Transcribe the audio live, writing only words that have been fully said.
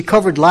We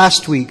covered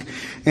last week,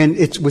 and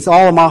it's with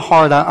all of my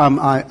heart,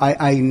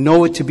 I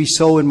know it to be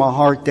so in my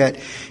heart, that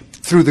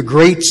through the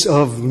greats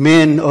of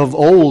men of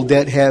old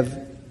that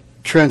have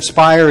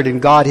transpired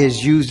and God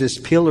has used as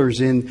pillars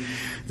in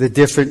the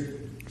different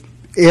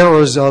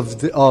eras of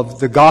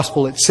the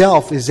gospel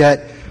itself, is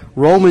that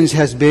Romans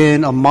has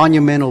been a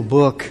monumental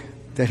book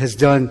that has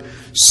done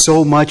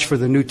so much for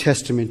the New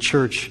Testament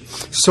church.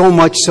 So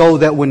much so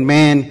that when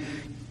man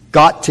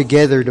got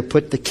together to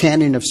put the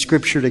canon of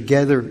Scripture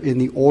together in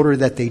the order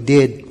that they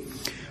did,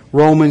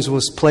 Romans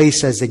was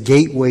placed as a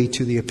gateway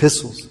to the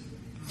epistles.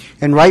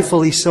 And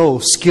rightfully so,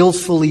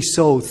 skillfully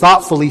so,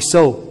 thoughtfully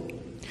so.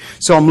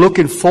 So I'm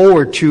looking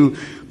forward to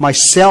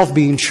myself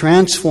being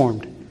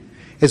transformed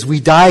as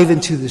we dive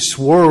into this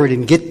word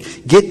and get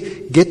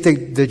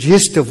the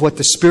gist of what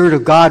the Spirit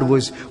of God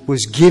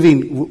was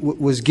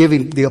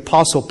giving the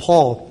Apostle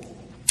Paul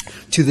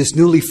to this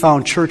newly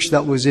found church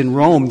that was in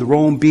Rome, the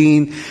Rome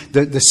being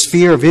the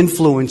sphere of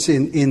influence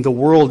in the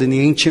world, in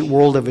the ancient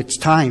world of its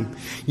time.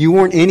 You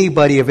weren't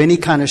anybody of any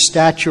kind of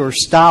stature or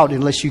stout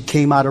unless you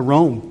came out of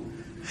Rome.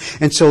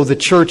 And so the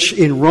church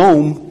in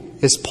Rome,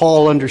 as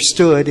Paul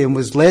understood and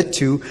was led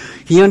to,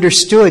 he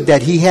understood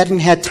that he hadn't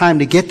had time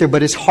to get there,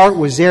 but his heart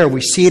was there.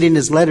 We see it in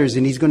his letters,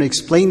 and he's going to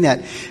explain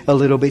that a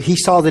little bit. He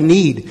saw the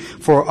need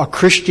for a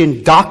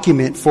Christian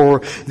document for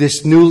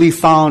this newly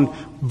found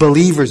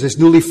believers, this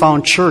newly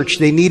found church.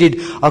 They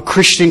needed a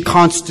Christian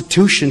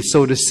constitution,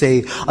 so to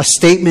say, a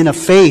statement of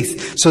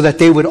faith, so that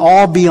they would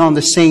all be on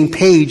the same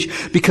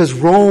page, because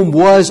Rome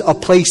was a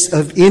place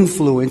of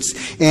influence,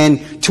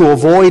 and to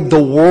avoid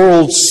the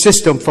world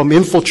system from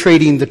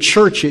infiltrating the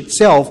church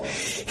itself,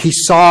 he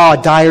saw a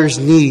dire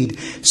need,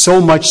 so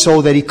much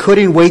so that he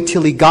couldn't wait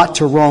till he got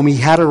to Rome. He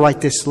had to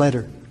write this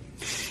letter.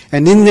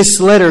 And in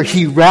this letter,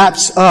 he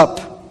wraps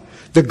up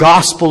the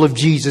gospel of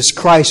Jesus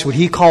Christ, what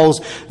he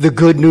calls the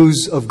good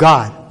news of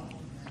God.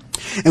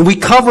 And we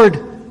covered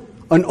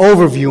an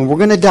overview, and we're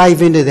going to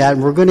dive into that,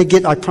 and we're going to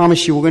get, I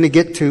promise you, we're going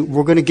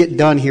to get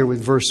done here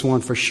with verse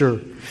 1 for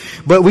sure.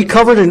 But we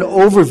covered an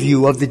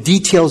overview of the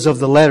details of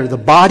the letter, the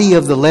body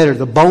of the letter,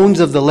 the bones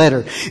of the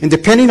letter. And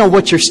depending on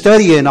what you're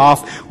studying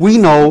off, we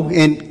know,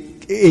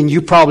 and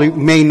you probably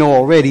may know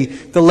already,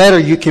 the letter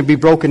you can be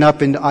broken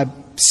up into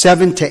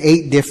 7 to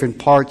 8 different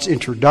parts: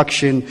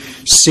 introduction,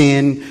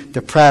 sin,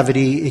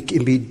 depravity. It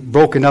can be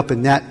broken up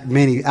in that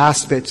many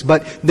aspects.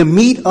 But the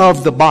meat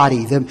of the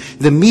body,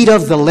 the meat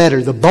of the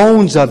letter, the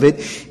bones of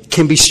it,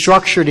 can be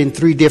structured in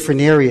 3 different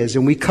areas.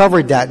 And we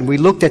covered that, and we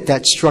looked at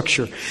that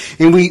structure.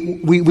 And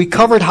we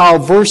covered how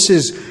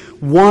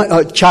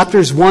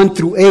chapters 1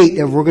 through 8,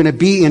 and we're going to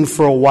be in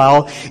for a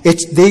while,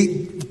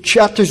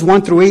 chapters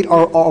 1 through 8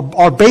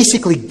 are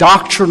basically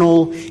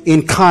doctrinal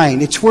in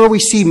kind. It's where we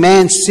see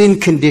man's sin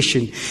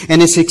condition,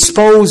 and it's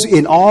exposed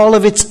in all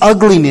of its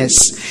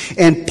ugliness.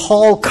 And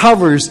Paul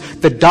covers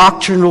the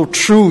doctrinal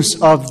truths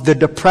of the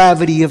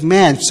depravity of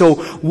man. So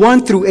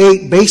 1 through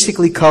 8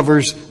 basically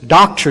covers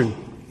doctrine.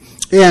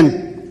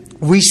 And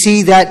we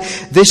see that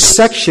this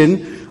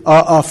section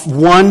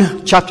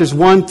of chapters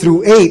 1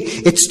 through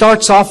 8, it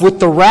starts off with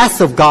the wrath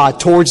of God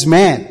towards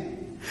man.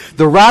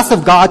 The wrath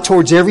of God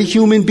towards every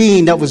human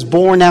being that was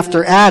born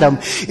after Adam.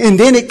 And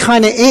then it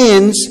kind of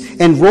ends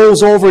and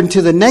rolls over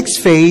into the next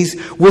phase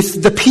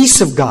with the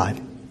peace of God.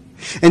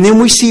 And then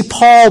we see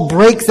Paul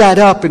break that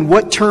up and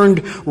what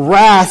turned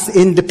wrath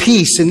into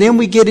peace. And then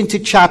we get into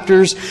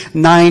chapters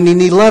 9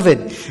 and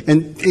 11.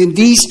 And in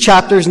these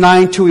chapters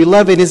 9 to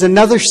 11 is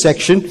another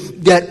section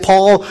that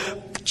Paul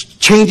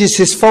changes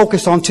his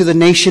focus onto the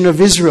nation of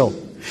Israel,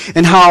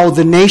 and how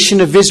the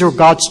nation of Israel,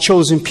 God's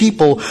chosen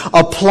people,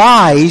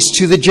 applies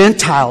to the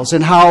Gentiles,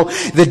 and how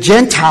the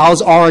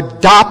Gentiles are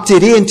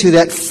adopted into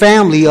that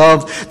family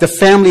of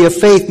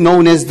faith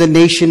known as the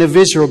nation of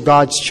Israel,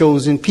 God's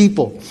chosen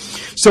people.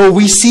 So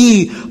we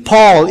see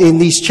Paul in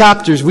these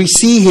chapters. We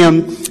see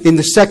him in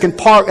the second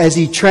part as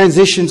he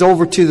transitions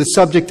over to the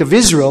subject of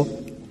Israel.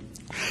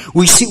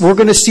 We're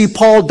going to see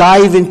Paul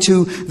dive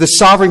into the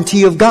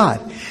sovereignty of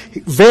God.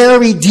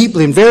 Very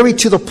deeply and very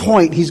to the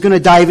point, he's going to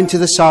dive into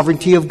the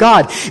sovereignty of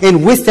God.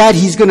 And with that,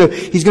 he's going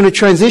to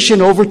transition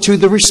over to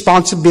the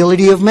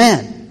responsibility of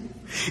man.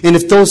 And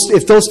if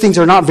those things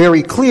are not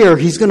very clear,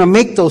 he's going to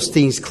make those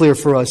things clear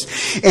for us.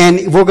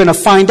 And we're going to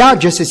find out,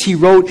 just as he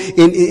wrote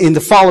in the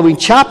following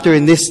chapter,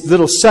 in this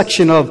little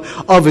section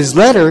of his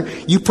letter,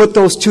 you put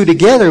those two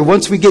together.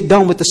 Once we get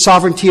done with the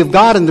sovereignty of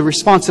God and the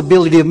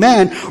responsibility of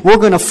man, we're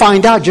going to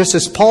find out, just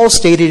as Paul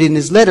stated in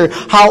his letter,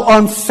 how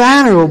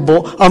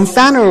unfathomable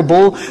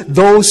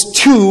those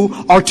two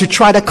are to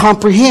try to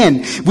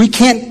comprehend. We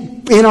can't,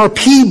 in our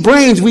pea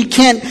brains, we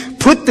can't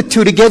put the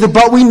two together,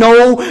 but we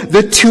know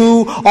the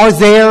two are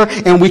there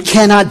and we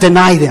cannot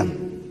deny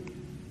them.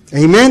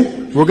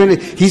 Amen?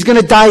 He's going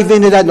to dive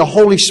into that, and the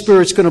Holy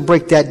Spirit's going to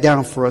break that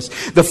down for us.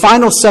 The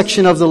final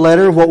section of the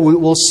letter, what we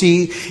will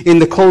see in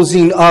the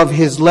closing of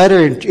his letter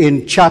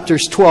in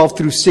chapters 12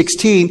 through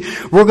 16,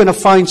 we're going to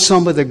find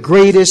some of the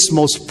greatest,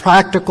 most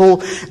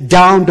practical,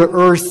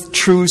 down-to-earth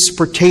truths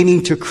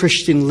pertaining to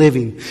Christian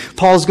living.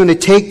 Paul's going to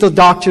take the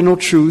doctrinal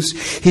truths.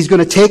 He's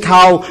going to take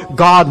how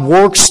God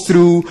works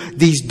through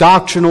these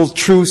doctrinal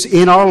truths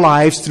in our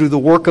lives through the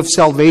work of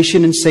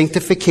salvation and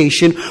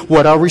sanctification,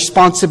 what our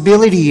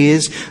responsibility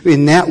is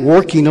in that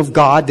working of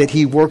God, that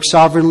He works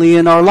sovereignly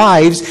in our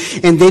lives,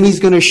 and then He's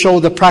going to show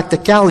the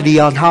practicality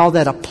on how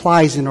that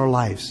applies in our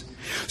lives.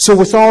 So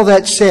with all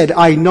that said,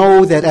 I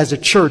know that as a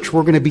church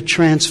we're going to be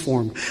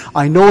transformed.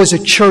 I know as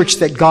a church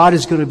that God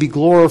is going to be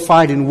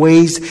glorified in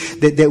ways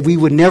that we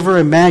would never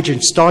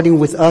imagine, starting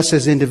with us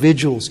as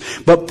individuals,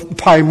 but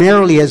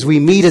primarily as we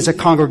meet as a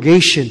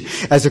congregation,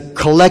 as a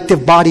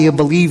collective body of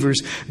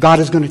believers. God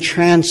is going to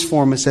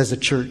transform us as a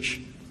church.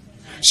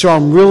 So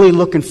I'm really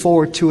looking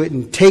forward to it,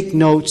 and take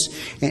notes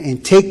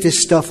and take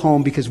this stuff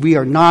home, because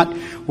we're not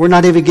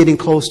even getting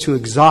close to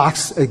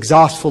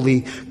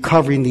exhaustively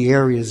covering the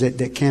areas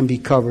that can be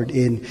covered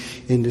in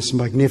this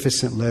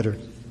magnificent letter.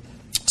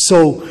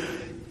 So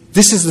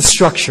this is the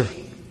structure.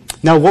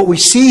 Now what we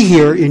see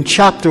here in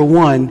chapter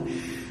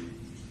 1,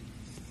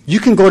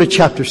 you can go to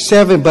chapter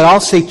 7, but I'll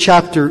say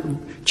chapter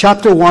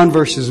 1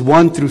 verses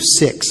 1 through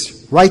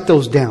 6. Write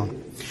those down.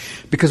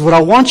 Because what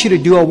I want you to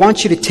do, I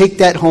want you to take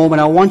that home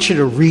and I want you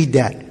to read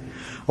that.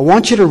 I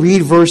want you to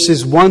read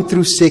verses 1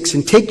 through 6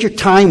 and take your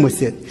time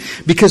with it.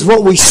 Because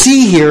what we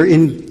see here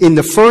in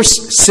the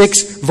first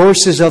 6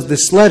 verses of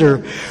this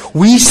letter,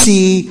 we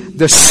see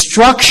the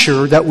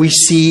structure that we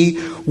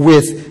see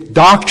with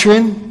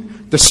doctrine,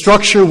 the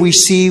structure we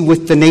see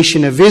with the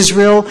nation of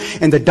Israel,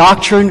 and the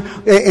doctrine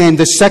and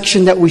the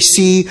section that we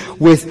see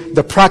with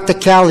the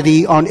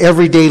practicality on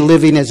everyday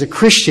living as a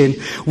Christian.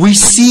 We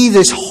see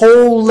this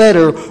whole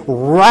letter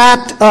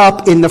wrapped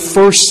up in the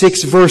first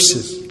 6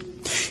 verses.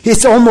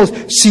 It's almost,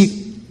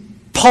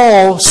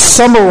 Paul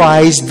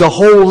summarized the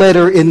whole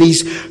letter in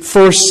these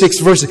first 6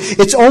 verses.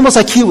 It's almost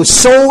like he was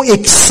so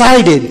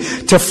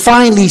excited to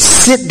finally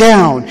sit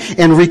down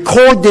and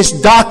record this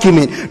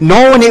document,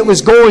 knowing it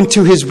was going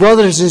to his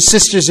brothers and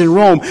sisters in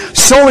Rome.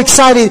 So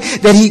excited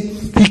that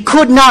he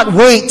could not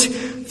wait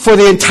for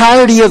the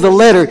entirety of the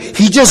letter.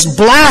 He just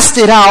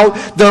blasted out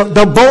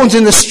the bones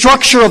and the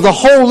structure of the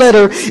whole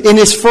letter in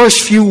his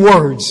first few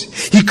words.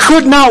 He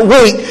could not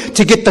wait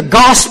to get the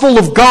gospel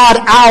of God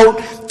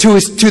out to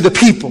the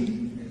people.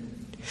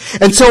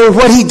 And so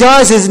what he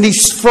does is in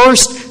these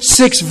first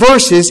 6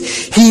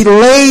 verses, he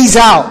lays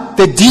out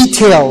the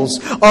details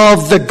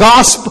of the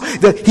gospel.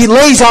 He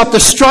lays out the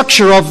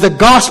structure of the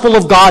gospel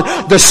of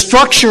God, the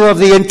structure of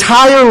the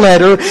entire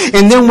letter.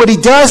 And then what he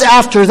does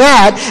after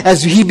that,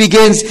 as he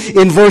begins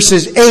in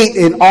verses 8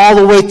 and all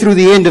the way through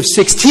the end of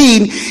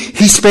 16,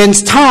 he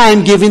spends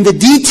time giving the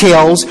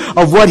details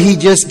of what he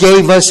just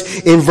gave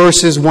us in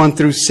verses 1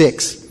 through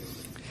 6.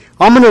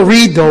 I'm going to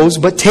read those,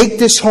 but take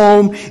this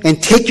home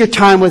and take your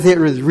time with it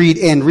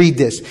and read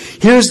this.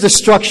 Here's the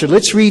structure.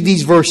 Let's read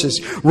these verses.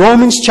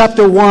 Romans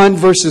chapter 1,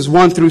 verses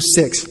 1 through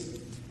 6.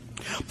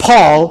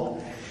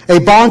 Paul, a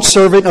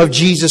bondservant of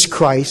Jesus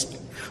Christ,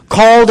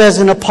 called as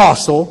an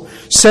apostle,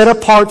 set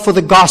apart for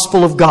the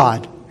gospel of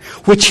God,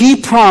 which he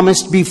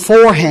promised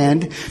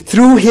beforehand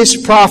through his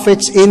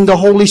prophets in the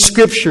Holy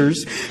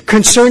Scriptures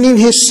concerning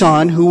his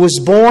Son, who was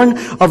born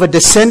of a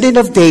descendant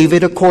of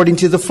David according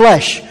to the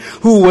flesh,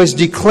 who was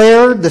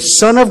declared the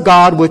Son of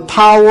God with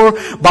power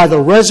by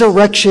the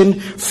resurrection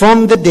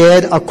from the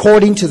dead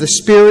according to the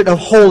Spirit of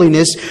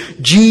holiness,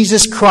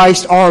 Jesus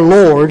Christ our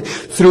Lord,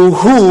 through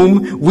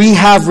whom we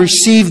have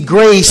received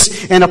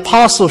grace and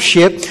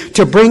apostleship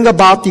to bring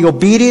about the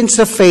obedience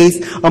of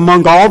faith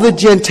among all the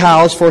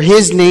Gentiles for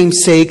his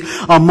name's sake,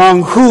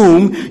 among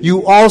whom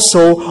you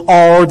also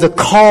are the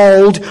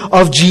called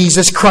of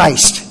Jesus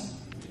Christ.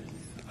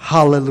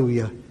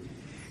 Hallelujah.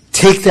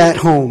 Take that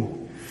home.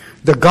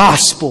 The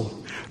gospel,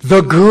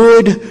 the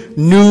good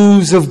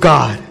news of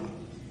God.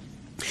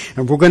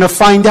 And we're going to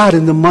find out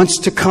in the months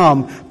to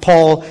come,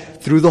 Paul,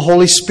 through the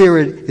Holy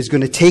Spirit, is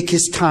going to take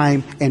his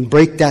time and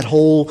break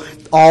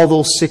all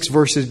those 6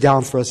 verses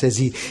down for us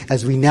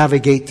as we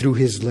navigate through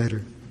his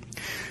letter.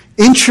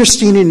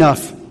 Interesting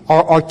enough,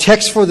 our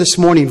text for this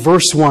morning,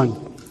 verse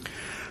 1.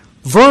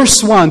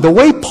 Verse 1, the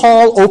way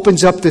Paul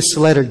opens up this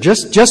letter,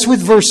 just with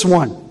verse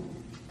 1,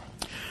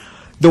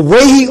 the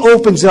way he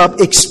opens up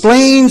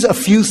explains a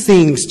few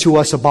things to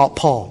us about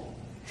Paul.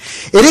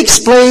 It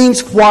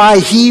explains why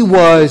he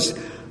was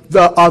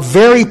a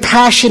very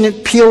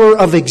passionate pillar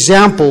of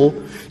example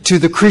to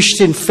the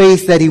Christian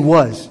faith that he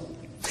was.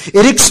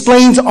 It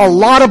explains a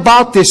lot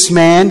about this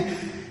man,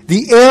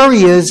 the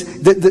areas,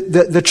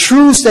 the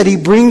truths that he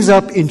brings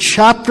up in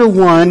chapter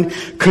 1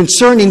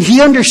 concerning,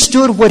 he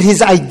understood what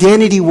his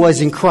identity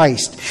was in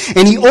Christ.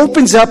 And he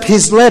opens up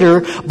his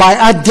letter by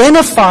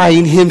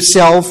identifying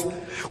himself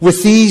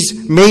with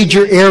these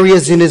major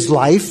areas in his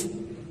life.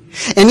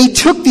 And he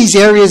took these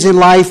areas in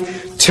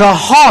life to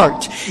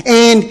heart.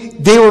 And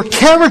they were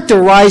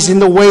characterized in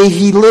the way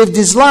he lived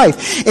his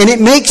life. And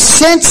it makes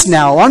sense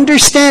now,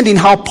 understanding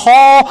how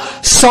Paul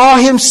saw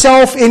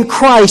himself in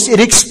Christ. It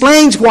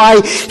explains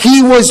why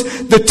he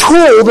was the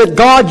tool that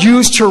God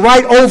used to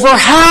write over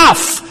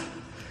half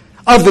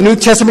of the New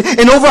Testament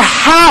and over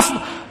half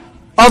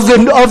of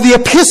the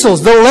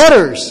epistles, the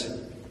letters.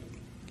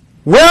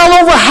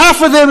 Well over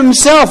half of them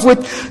himself.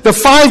 With the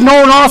 5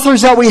 known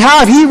authors that we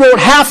have, he wrote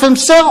half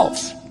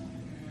himself.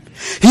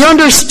 He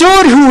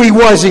understood who he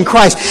was in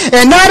Christ.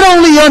 And not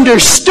only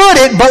understood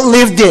it, but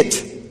lived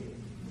it.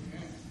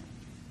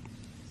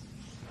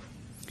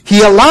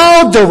 He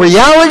allowed the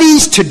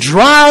realities to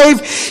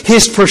drive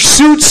his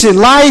pursuits in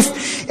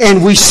life.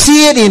 And we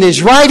see it in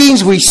his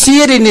writings. We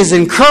see it in his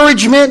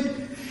encouragement.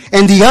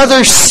 And the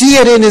others see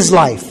it in his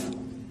life.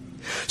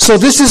 So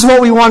this is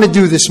what we want to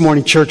do this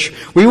morning, church.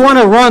 We want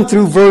to run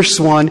through verse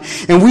 1,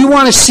 and we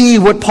want to see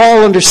what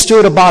Paul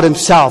understood about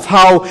himself,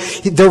 how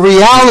the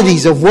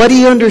realities of what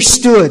he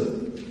understood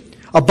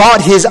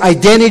about his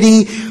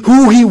identity,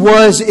 who he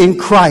was in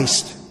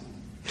Christ.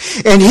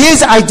 And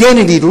his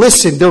identity,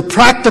 listen, they're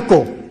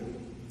practical.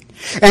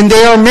 And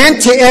they are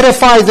meant to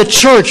edify the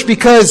church,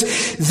 because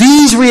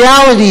these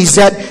realities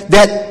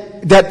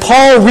that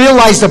Paul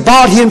realized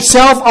about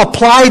himself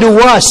apply to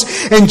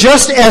us. And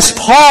just as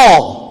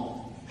Paul,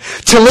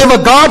 to live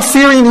a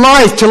God-fearing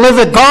life, to live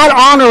a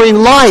God-honoring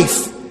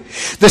life,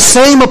 the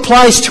same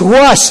applies to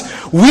us.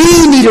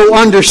 We need to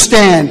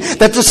understand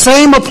that the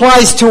same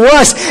applies to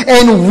us,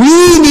 and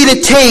we need to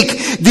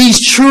take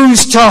these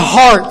truths to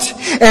heart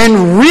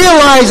and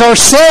realize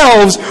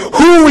ourselves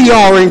who we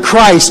are in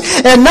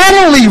Christ. And not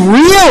only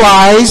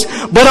realize,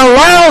 but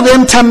allow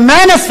them to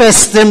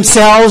manifest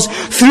themselves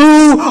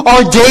through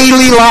our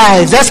daily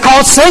lives. That's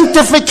called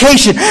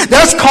sanctification.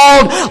 That's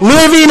called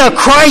living a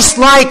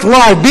Christ-like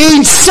life,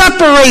 being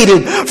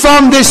separated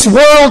from this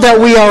world that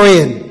we are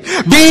in.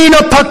 Being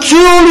a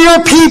peculiar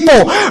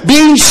people,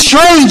 being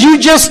strange. You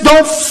just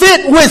don't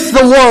fit with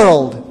the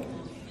world.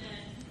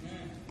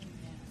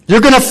 We're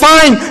going to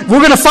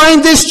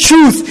find this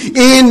truth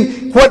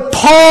in what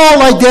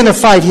Paul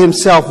identified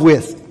himself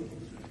with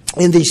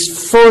in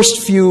these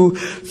first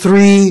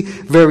 3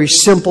 very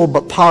simple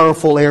but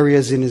powerful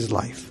areas in his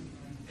life.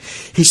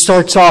 He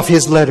starts off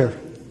his letter.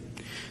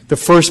 The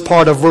first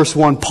part of verse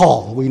 1,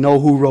 Paul, we know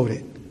who wrote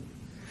it.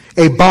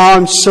 A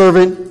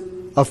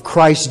bondservant of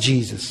Christ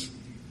Jesus.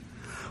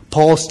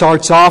 Paul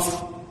starts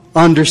off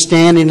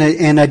understanding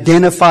and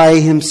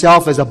identifying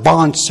himself as a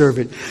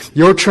bondservant.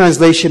 Your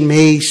translation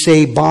may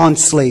say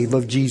bondslave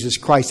of Jesus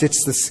Christ.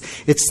 It's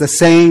the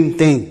same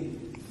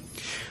thing.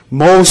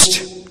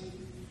 Most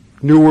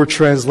newer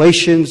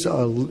translations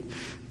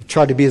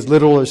try to be as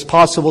literal as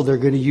possible. They're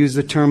going to use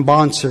the term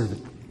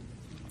bondservant.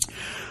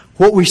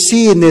 What we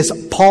see in this,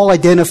 Paul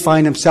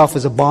identifying himself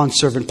as a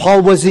bondservant.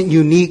 Paul wasn't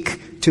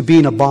unique to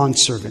being a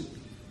bondservant.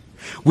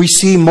 We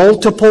see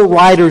multiple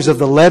writers of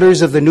the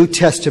letters of the New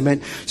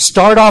Testament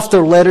start off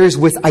their letters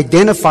with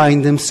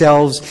identifying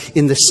themselves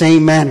in the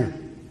same manner.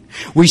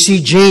 We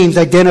see James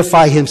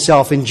identify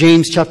himself in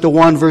James chapter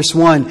 1 verse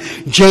 1.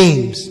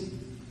 James,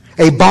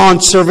 a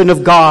bondservant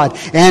of God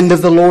and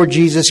of the Lord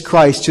Jesus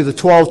Christ, to the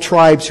 12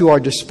 tribes who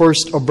are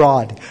dispersed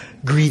abroad.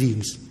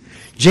 Greetings.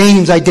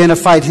 James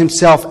identified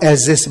himself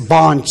as this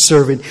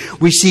bondservant.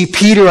 We see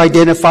Peter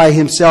identify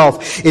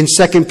himself in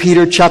 2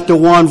 Peter chapter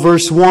 1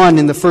 verse 1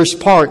 in the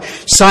first part.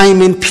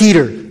 Simon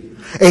Peter,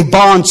 a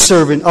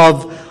bondservant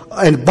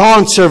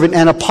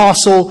and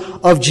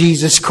apostle of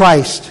Jesus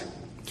Christ.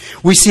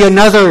 We see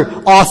another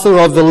author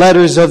of the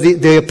letters of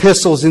the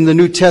epistles in the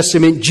New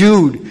Testament,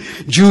 Jude.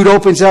 Jude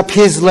opens up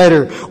his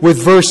letter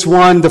with verse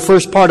 1, the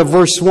first part of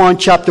verse 1,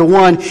 chapter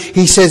 1.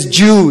 He says,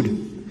 Jude,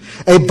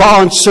 a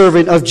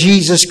bondservant of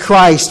Jesus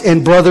Christ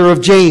and brother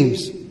of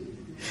James.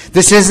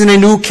 This isn't a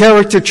new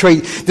character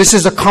trait. This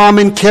is a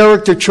common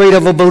character trait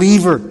of a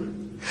believer.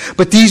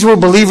 But these were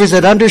believers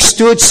that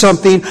understood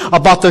something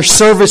about their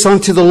service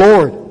unto the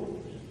Lord.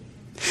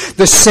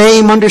 The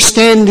same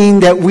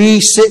understanding that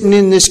we sitting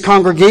in this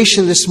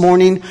congregation this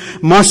morning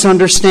must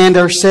understand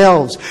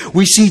ourselves.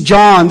 We see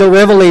John, the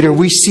Revelator.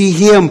 We see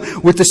him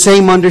with the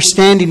same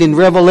understanding in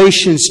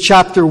Revelations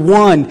chapter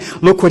 1.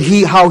 Look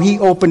how he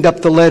opened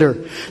up the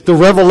letter. The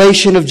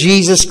revelation of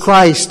Jesus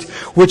Christ,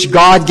 which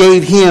God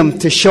gave him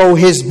to show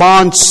his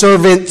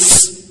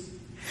bondservants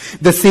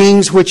the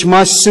things which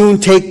must soon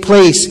take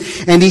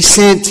place. And he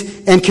sent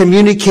and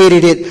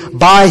communicated it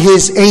by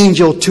his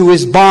angel to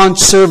his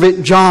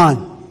bondservant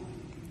John.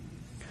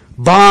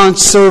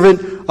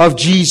 Bondservant of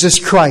Jesus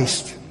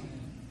Christ.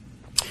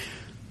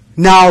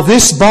 Now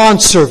this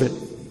bondservant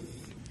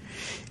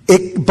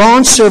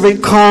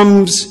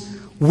comes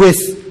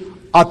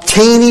with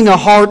obtaining a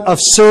heart of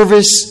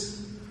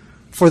service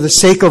for the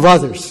sake of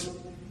others.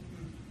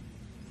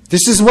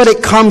 This is what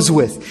it comes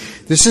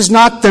with. This is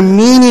not the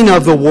meaning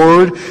of the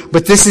word,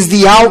 but this is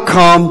the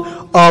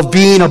outcome of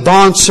being a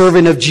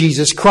bondservant of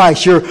Jesus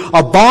Christ. You're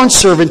a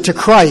bondservant to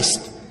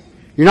Christ.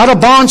 You're not a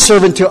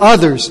bondservant to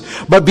others,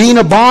 but being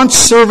a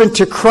bondservant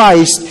to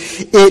Christ,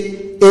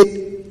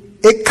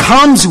 it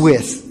comes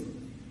with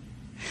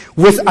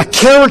with a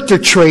character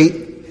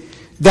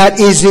trait that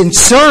is in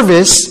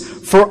service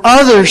for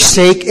others'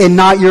 sake and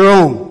not your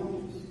own.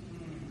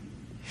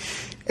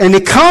 And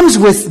it comes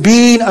with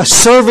being a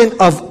servant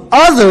of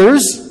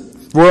others.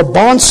 We're a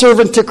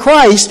bondservant to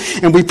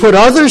Christ, and we put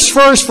others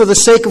first for the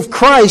sake of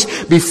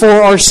Christ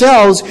before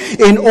ourselves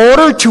in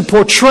order to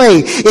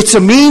portray. It's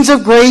a means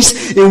of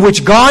grace in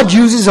which God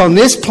uses on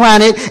this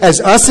planet as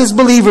us as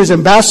believers,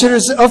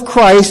 ambassadors of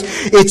Christ.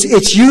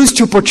 It's used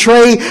to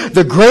portray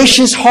the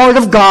gracious heart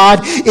of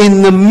God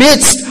in the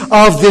midst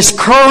of this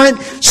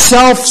current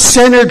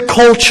self-centered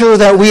culture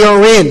that we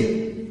are in.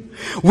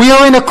 We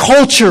are in a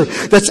culture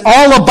that's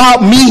all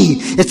about me.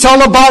 It's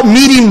all about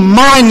meeting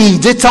my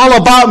needs. It's all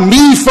about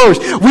me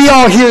first. We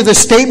all hear the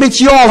statements.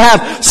 You all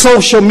have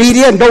social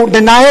media and don't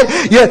deny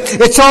it. Yeah,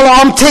 it's all,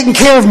 I'm taking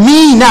care of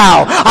me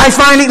now. I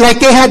find it like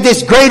they had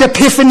this great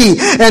epiphany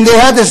and they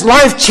had this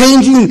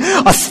life-changing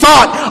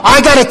thought.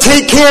 I got to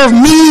take care of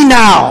me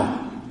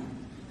now.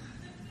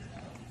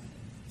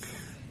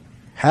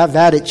 Have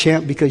at it,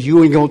 champ, because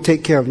you ain't going to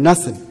take care of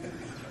nothing.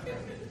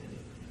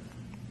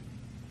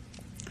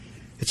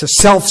 It's a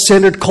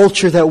self-centered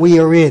culture that we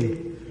are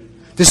in.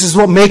 This is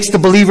what makes the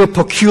believer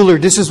peculiar.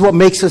 This is what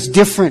makes us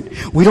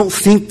different. We don't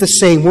think the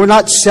same. We're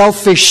not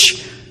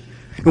selfish.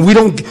 And we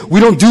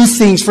don't do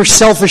things for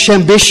selfish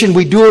ambition.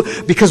 We do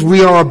it because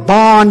we are a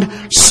bond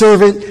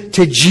servant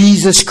to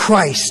Jesus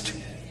Christ.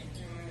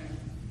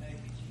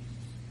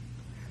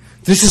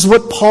 This is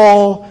what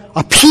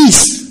a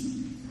piece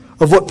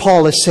of what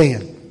Paul is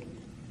saying.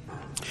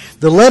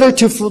 The letter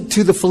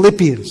to the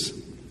Philippians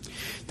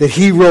that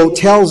he wrote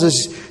tells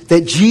us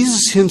that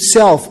Jesus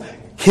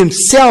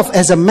himself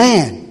as a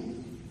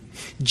man,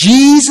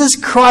 Jesus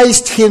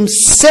Christ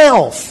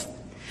himself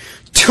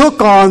took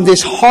on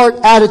this heart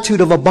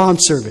attitude of a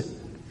bondservant.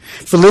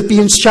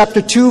 Philippians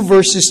chapter 2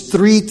 verses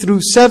 3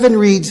 through 7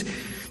 reads,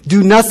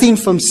 "Do nothing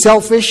from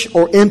selfish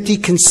or empty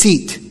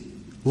conceit."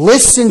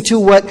 Listen to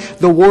what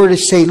the word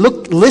is saying.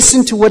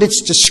 Listen to what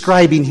it's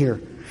describing here.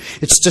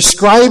 It's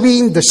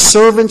describing the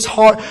servant's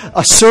heart,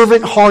 a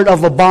servant heart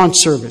of a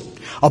bondservant.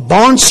 A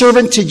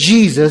bondservant to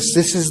Jesus,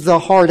 this is the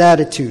heart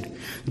attitude.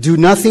 Do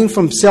nothing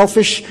from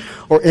selfish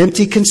or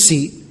empty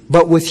conceit,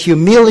 but with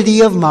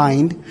humility of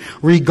mind,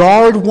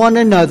 regard one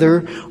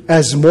another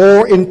as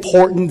more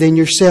important than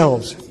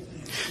yourselves.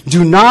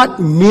 Do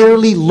not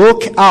merely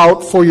look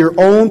out for your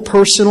own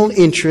personal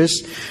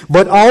interests,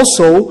 but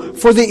also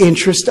for the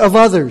interest of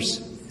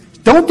others.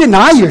 Don't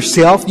deny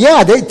yourself.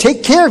 Yeah,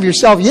 take care of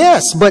yourself,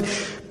 yes, but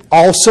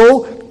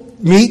also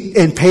meet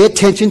and pay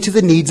attention to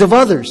the needs of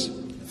others.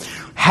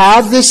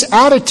 Have this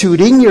attitude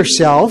in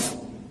yourself,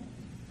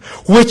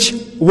 which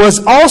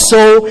was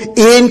also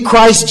in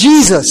Christ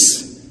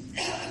Jesus,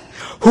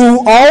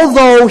 who,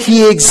 although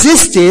he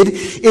existed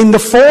in the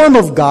form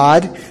of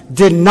God,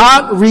 did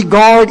not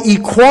regard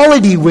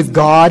equality with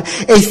God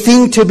a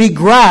thing to be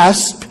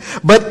grasped,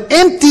 but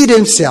emptied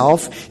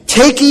himself,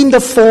 taking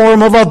the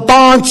form of a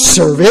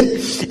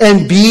bondservant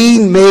and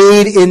being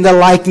made in the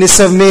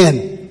likeness of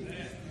men.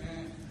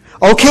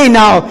 Okay,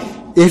 now,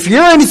 if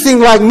you're anything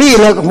like me,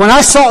 like when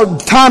I saw it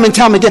time and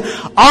time again,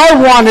 I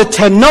wanted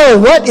to know,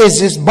 what is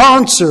this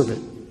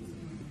bondservant?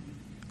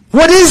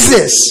 What is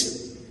this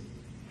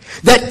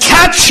that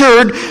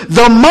captured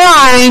the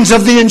minds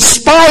of the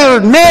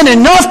inspired men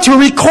enough to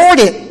record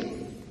it?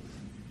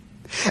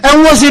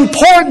 And was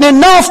important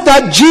enough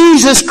that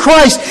Jesus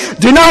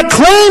Christ did not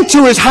claim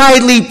to his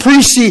highly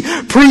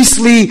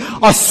priestly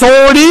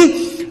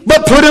authority,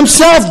 but put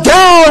himself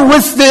down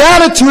with the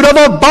attitude of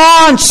a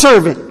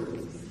bondservant.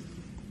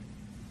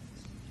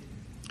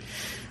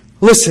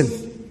 Listen,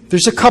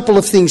 there's a couple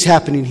of things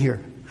happening here.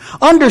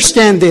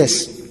 Understand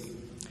this.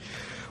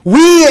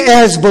 We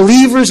as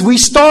believers, we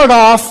start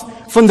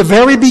off from the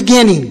very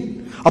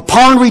beginning,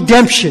 upon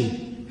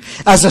redemption,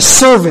 as a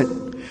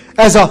servant,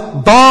 as a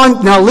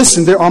bond. Now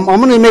listen, I'm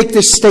going to make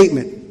this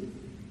statement.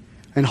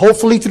 And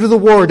hopefully through the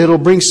word it'll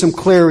bring some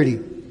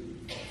clarity.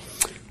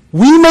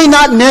 We may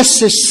not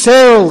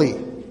necessarily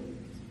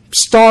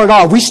start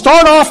off. We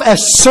start off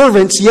as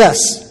servants,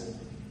 yes.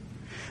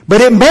 But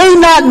it may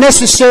not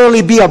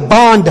necessarily be a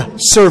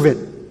bond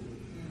servant.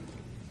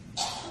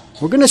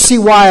 We're going to see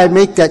why I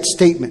make that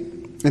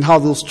statement and how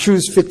those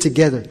truths fit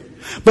together.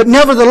 But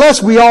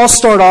nevertheless, we all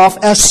start off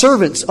as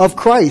servants of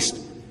Christ.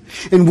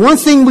 And one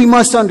thing we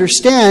must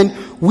understand,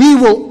 we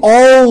will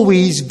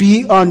always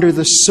be under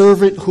the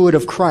servanthood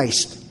of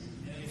Christ.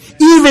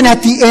 Even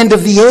at the end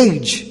of the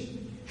age.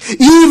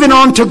 Even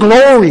unto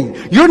glory.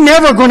 You're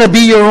never going to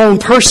be your own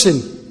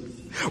person.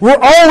 We're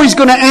always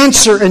going to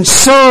answer and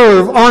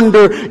serve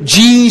under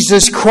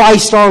Jesus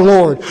Christ our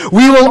Lord.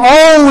 We will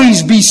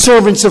always be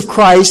servants of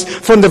Christ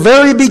from the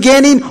very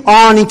beginning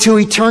on into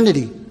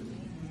eternity.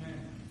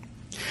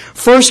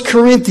 1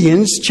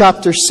 Corinthians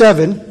chapter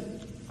 7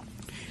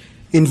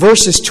 in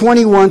verses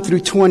 21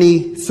 through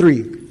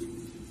 23.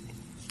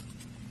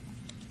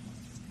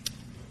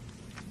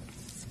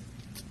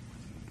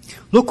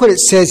 Look what it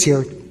says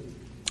here.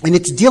 And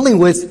it's dealing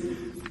with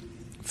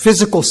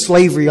physical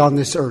slavery on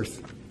this earth.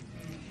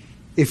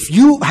 if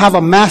you have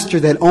a master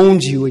that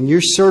owns you and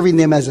you're serving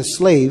them as a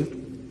slave,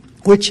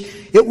 which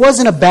it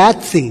wasn't a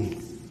bad thing.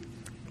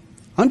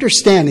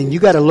 Understanding, you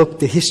got to look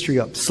the history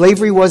up.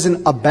 Slavery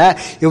wasn't a bad,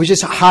 it was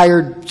just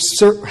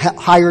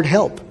hired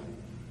help.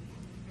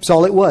 That's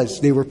all it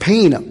was. They were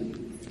paying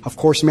them. Of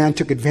course, man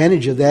took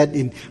advantage of that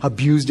and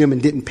abused them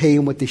and didn't pay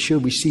them what they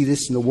should. We see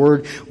this in the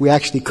Word. We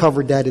actually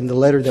covered that in the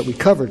letter that we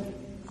covered.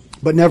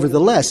 But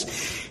nevertheless,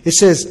 it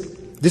says,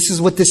 this is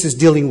what this is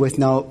dealing with.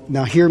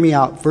 Now hear me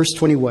out. Verse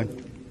 21.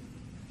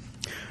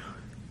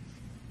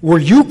 Were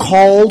you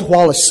called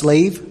while a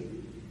slave?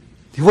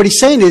 What he's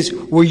saying is,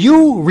 were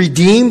you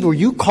redeemed? Were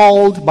you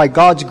called by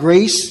God's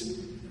grace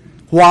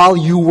while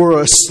you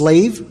were a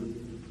slave?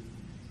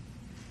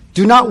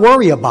 Do not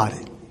worry about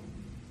it.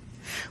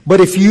 But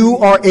if you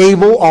are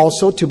able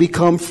also to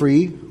become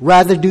free,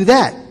 rather do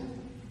that.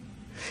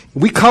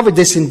 We covered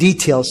this in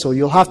detail, so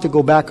you'll have to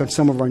go back on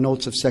some of our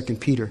notes of 2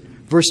 Peter.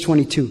 Verse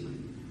 22.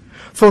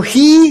 For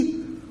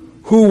he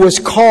who was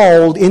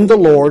called in the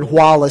Lord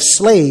while a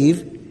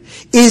slave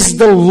is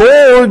the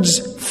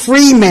Lord's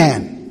free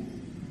man.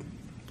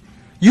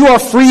 You are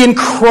free in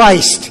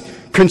Christ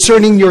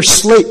concerning your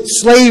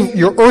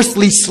your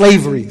earthly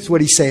slavery, is what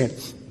he's saying.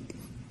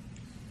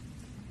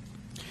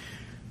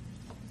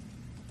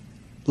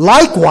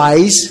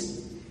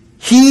 Likewise,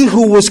 he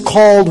who was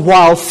called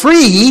while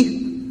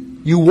free,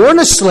 you weren't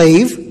a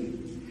slave,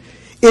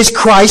 is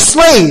Christ's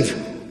slave.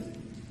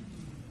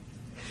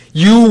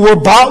 You were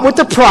bought with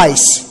a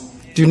price.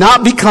 Do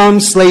not become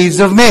slaves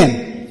of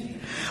men.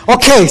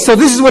 Okay, so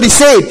this is what he's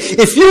saying.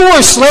 If you were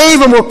a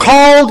slave and were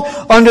called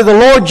under the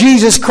Lord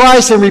Jesus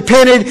Christ and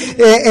repented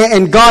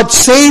and God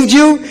saved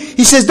you,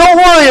 he says, don't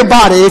worry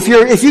about it.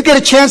 If you get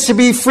a chance to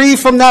be free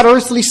from that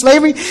earthly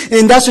slavery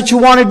and that's what you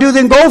want to do,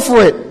 then go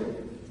for it.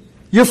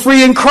 You're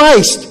free in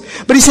Christ.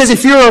 But he says,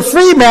 if you're a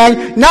free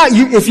man,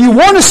 if you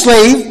weren't a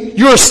slave,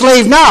 you're a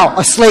slave now,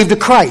 a slave to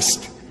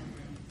Christ.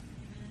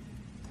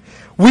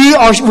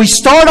 We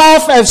start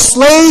off as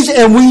slaves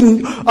and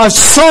we are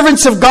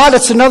servants of God.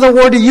 That's another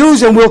word to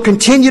use, and we'll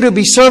continue to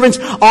be servants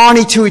on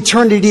into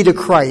eternity to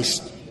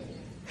Christ.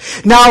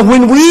 Now,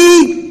 when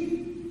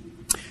we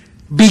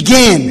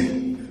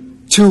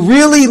begin to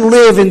really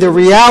live in the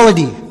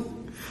reality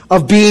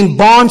of being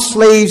bond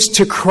slaves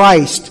to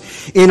Christ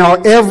in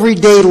our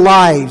everyday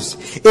lives,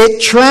 it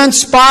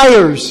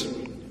transpires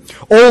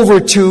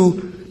over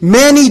to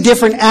many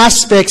different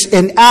aspects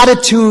and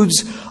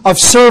attitudes of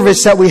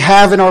service that we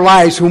have in our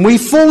lives. When we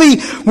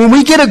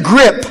get a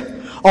grip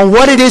on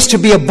what it is to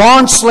be a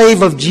bond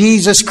slave of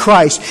Jesus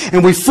Christ,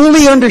 and we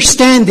fully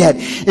understand that,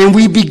 and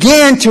we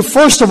begin to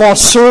first of all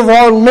serve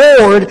our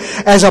Lord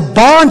as a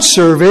bond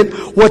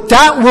servant, what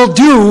that will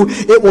do,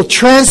 it will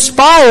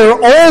transpire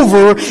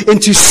over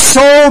into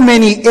so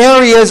many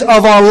areas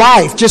of our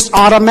life, just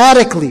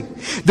automatically.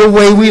 The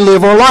way we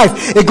live our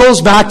life. It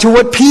goes back to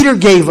what Peter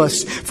gave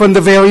us from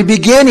the very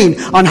beginning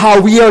on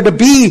how we are to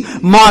be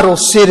model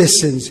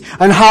citizens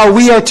and how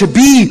we are to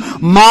be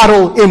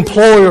model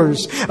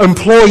employees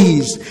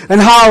and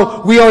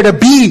how we are to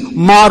be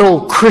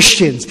model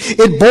Christians.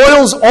 It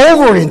boils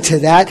over into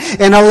that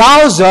and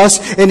allows us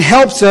and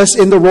helps us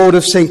in the road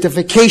of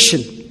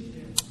sanctification.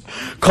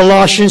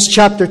 Colossians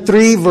chapter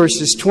 3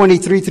 verses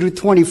 23 through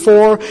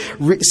 24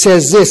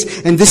 says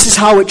this, and this is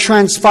how it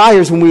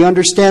transpires when we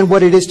understand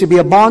what it is to be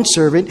a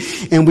bondservant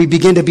and we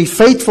begin to be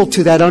faithful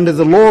to that under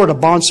the Lord, a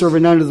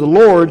bondservant under the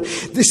Lord.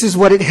 This is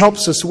what it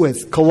helps us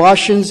with.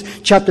 Colossians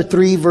chapter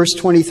 3 verse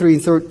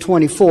 23 and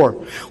 24.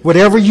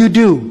 Whatever you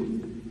do,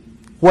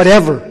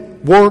 whatever,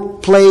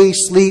 work, play,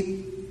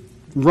 sleep,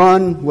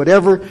 run,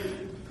 whatever,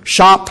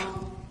 shop,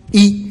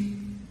 eat.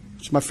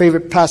 It's my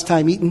favorite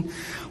pastime, eating.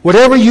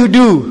 Whatever you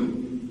do,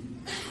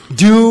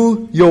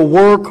 do your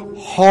work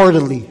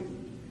heartily.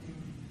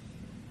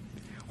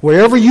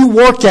 Wherever you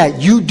work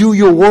at, you do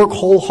your work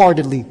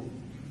wholeheartedly.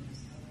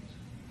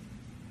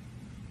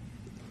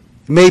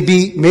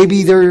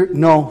 Maybe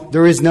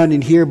there is none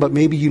in here, but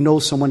maybe you know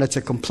someone that's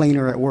a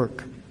complainer at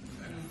work.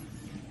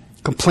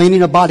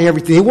 Complaining about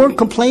everything. They weren't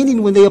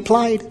complaining when they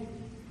applied.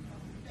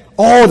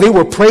 Oh, they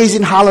were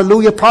praising,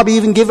 hallelujah, probably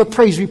even give a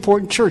praise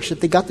report in church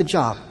that they got the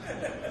job.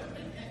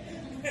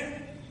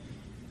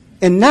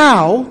 And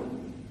now,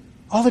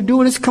 all they're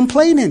doing is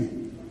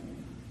complaining.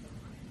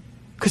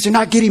 Because they're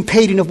not getting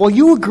paid enough. Well,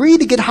 you agreed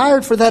to get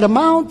hired for that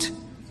amount.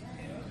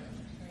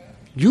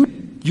 You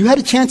had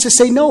a chance to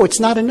say, no,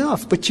 it's not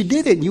enough. But you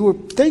did it. You were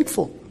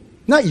thankful.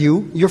 Not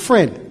you, your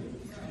friend.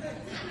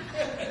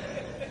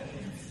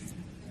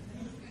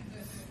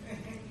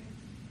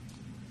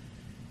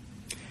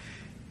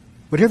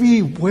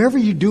 Wherever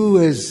you do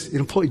as an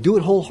employee, do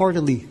it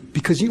wholeheartedly.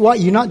 Because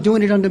you're not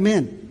doing it unto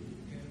men.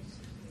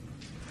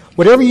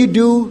 Whatever you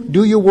do,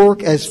 do your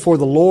work as for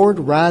the Lord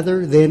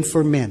rather than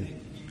for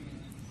men.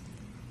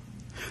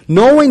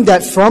 knowing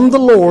that from the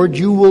Lord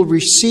you will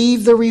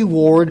receive the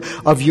reward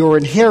of your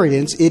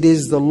inheritance. It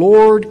is the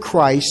Lord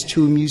Christ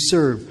whom you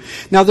serve.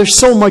 Now there's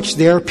so much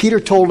there. Peter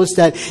told us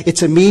that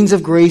it's a means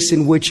of grace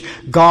in which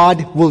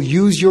God will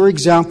use your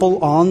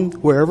example on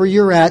wherever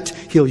you're at.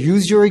 He'll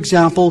use your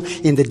example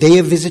in the day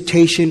of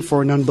visitation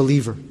for an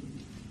unbeliever.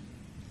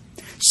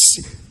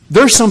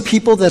 There's some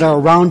people that are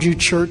around you,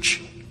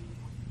 church,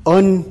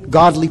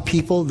 ungodly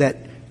people that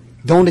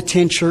don't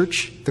attend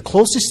church. The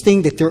closest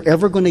thing that they're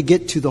ever going to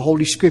get to the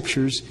Holy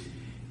Scriptures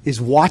is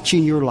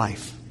watching your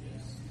life.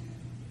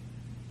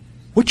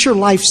 What's your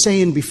life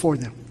saying before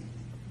them?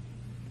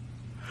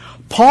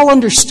 Paul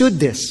understood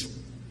this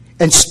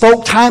and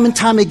spoke time and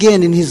time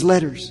again in his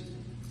letters.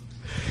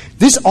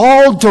 This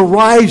all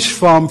derives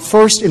from,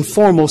 first and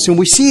foremost, and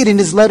we see it in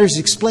his letters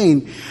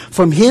explained,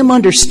 from him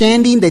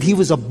understanding that he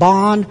was a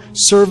bond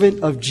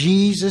servant of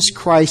Jesus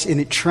Christ,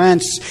 and it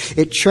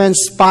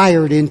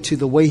transpired into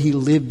the way he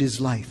lived his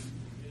life.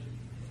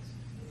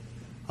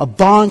 A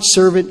bond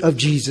servant of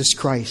Jesus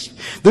Christ.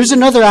 There's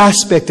another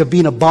aspect of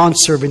being a bond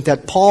servant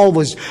that Paul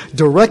was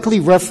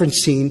directly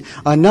referencing,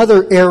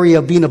 another area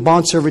of being a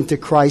bond servant to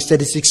Christ that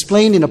is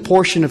explained in a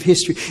portion of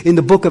history in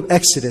the book of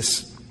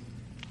Exodus.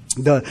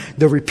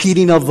 The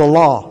repeating of the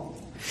law.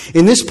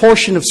 In this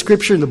portion of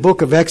Scripture in the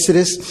book of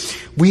Exodus,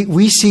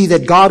 we see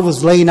that God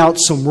was laying out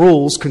some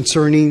rules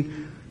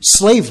concerning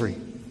slavery.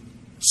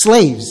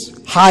 Slaves,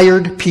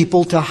 hired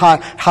people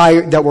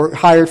that were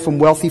hired from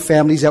wealthy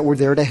families that were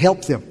there to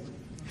help them.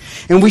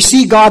 And we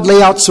see God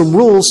lay out some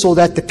rules so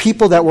that the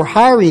people that were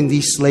hiring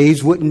these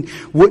slaves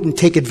wouldn't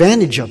take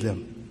advantage of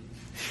them.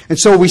 And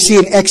so we see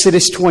in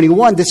Exodus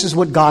 21, this is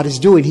what God is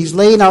doing. He's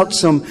laying out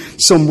some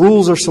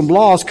rules or some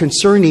laws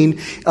concerning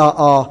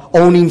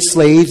owning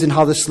slaves and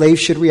how the slaves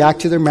should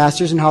react to their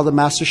masters and how the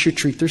masters should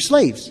treat their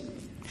slaves.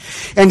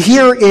 And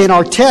here in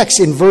our text,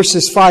 in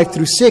verses 5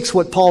 through 6,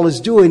 what Paul is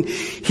doing,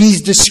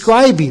 he's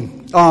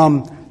describing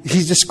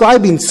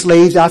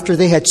slaves after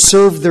they had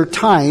served their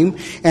time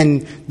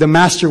and the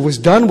master was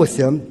done with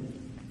them.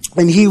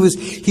 And he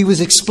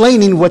was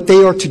explaining what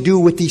they are to do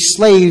with these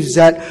slaves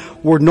that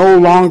were no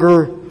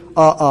longer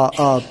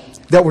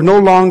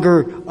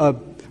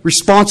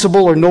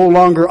responsible or no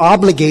longer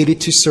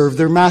obligated to serve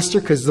their master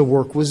because the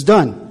work was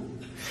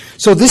done.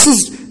 So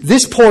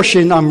this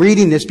portion, I'm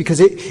reading this because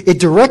it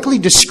directly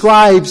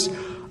describes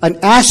an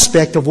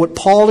aspect of what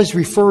Paul is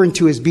referring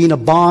to as being a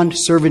bond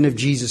servant of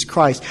Jesus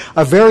Christ.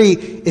 A very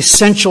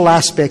essential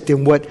aspect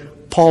in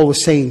what Paul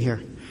was saying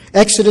here.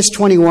 Exodus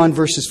 21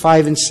 verses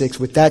 5 and 6,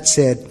 with that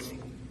said,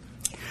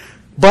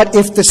 but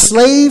if the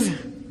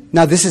slave,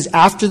 now this is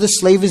after the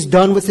slave is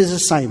done with his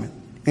assignment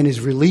and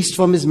is released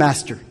from his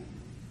master.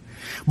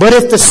 But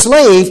if the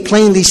slave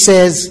plainly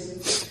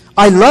says,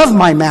 I love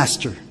my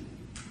master,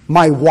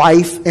 my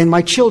wife, and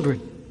my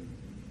children,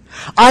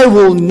 I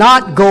will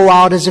not go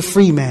out as a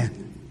free man.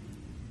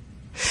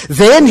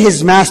 Then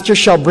his master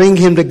shall bring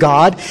him to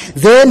God.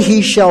 Then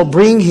he shall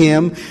bring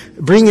him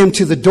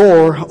to the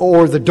door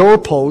or the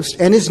doorpost,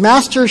 and his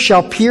master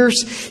shall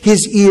pierce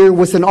his ear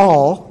with an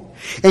awl,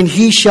 and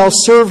he shall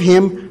serve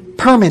him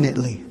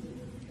permanently.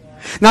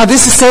 Now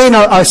this is saying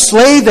a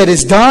slave that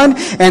is done,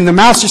 and the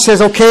master says,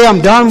 okay,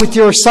 I'm done with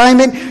your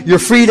assignment, you're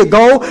free to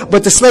go.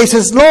 But the slave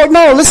says, Lord,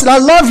 no, listen, I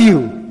love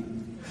you.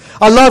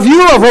 I love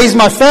you. I raised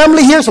my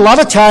family here. So a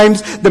lot of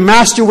times the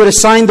master would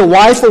assign the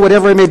wife or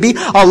whatever it may be.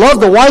 I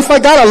love the wife I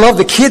got. I love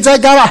the kids I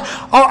got.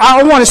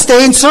 I want to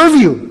stay and serve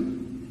you.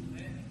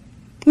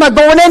 I'm not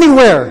going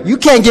anywhere. You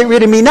can't get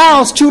rid of me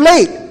now. It's too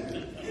late.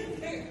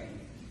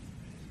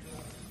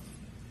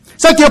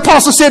 It's like the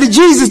apostle said to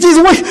Jesus,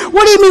 Jesus,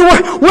 what do you mean?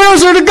 Where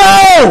is there to go?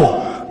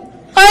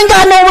 I ain't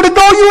got nowhere to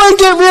go. You ain't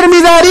get rid of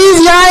me that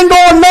easy. I ain't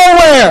going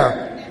nowhere.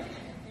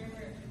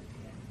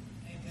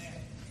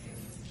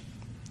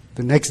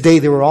 The next day,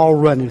 they were all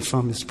running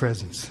from his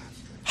presence,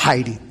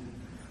 hiding.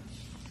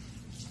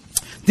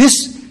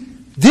 This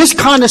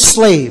kind of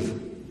slave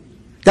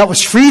that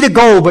was free to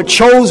go but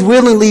chose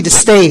willingly to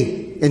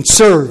stay and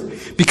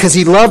serve because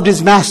he loved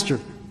his master.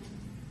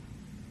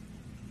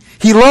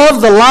 He loved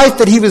the life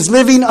that he was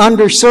living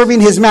under serving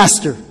his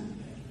master.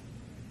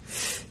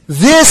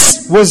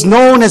 This was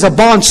known as a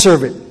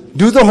bondservant.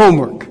 Do the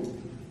homework.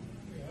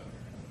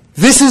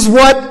 This is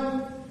what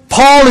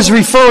Paul is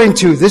referring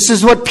to. This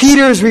is what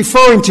Peter is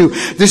referring to.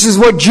 This is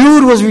what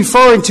Jude was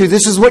referring to.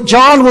 This is what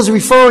John was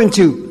referring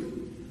to.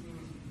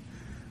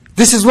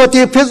 This is what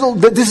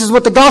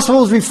the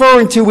gospel was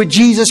referring to with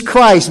Jesus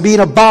Christ, being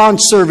a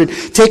bondservant,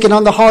 taking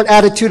on the heart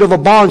attitude of a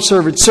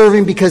bondservant,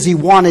 serving because he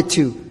wanted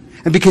to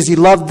and because he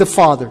loved the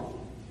Father.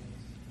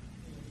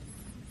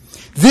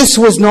 This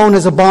was known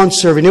as a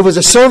bondservant. It was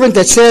a servant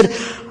that said,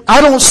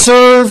 I don't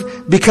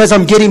serve because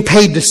I'm getting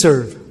paid to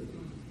serve.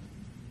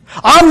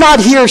 I'm not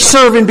here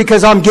serving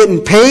because I'm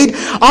getting paid.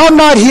 I'm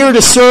not here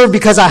to serve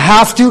because I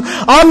have to.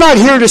 I'm not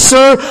here to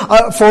serve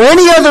for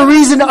any other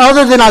reason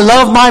other than I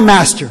love my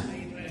master.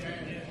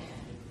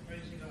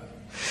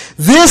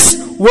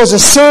 This was a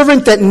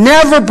servant that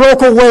never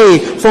broke away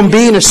from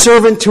being a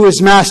servant to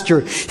his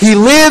master. He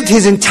lived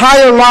his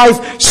entire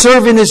life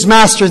serving his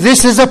master.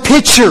 This is a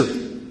picture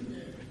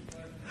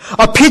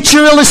A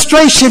picture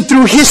illustration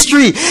through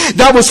history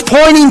that was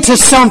pointing to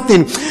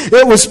something.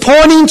 It was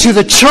pointing to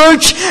the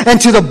church and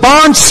to the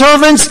bond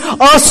servants,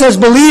 us as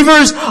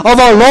believers of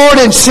our Lord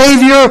and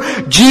Savior,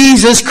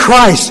 Jesus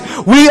Christ.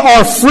 We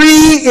are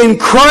free in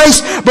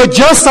Christ, but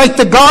just like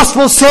the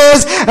gospel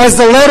says, as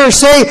the letters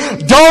say,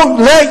 don't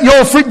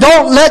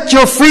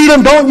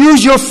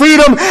use your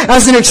freedom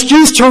as an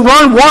excuse to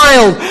run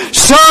wild.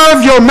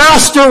 Serve your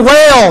master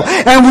well.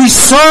 And we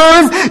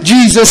serve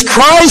Jesus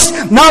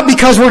Christ, not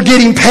because we're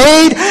getting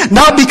paid,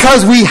 not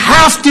because we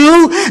have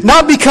to,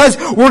 not because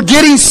we're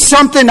getting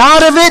something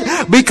out of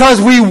it,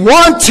 because we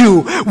want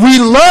to. We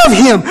love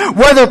Him.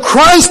 Whether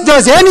Christ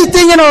does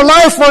anything in our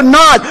life or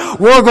not,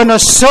 we're going to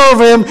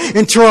serve Him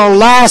until our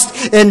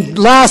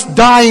last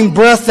dying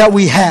breath that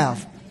we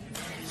have.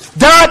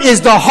 That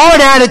is the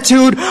heart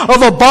attitude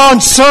of a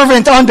bond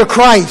servant under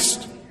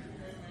Christ.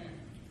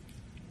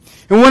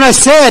 And when I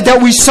said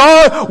that we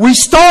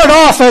start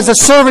off as a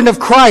servant of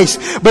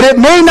Christ, but it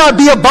may not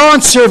be a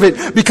bond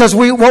servant, because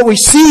what we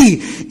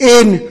see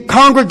in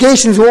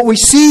congregations, what we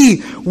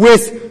see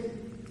with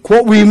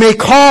what we may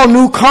call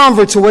new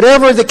converts, or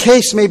whatever the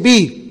case may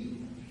be,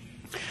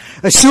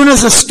 as soon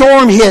as a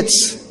storm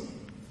hits,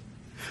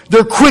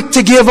 they're quick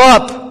to give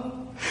up.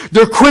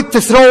 They're quick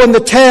to throw in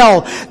the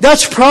towel.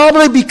 That's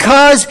probably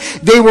because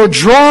they were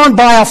drawn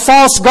by a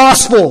false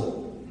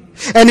gospel.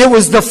 And it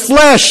was the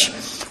flesh.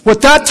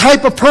 With that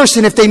type of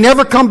person, if they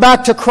never come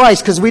back to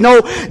Christ, because we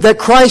know that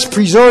Christ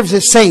preserves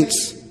His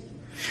saints.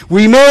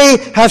 We may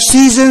have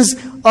seasons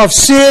of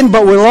sin,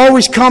 but we'll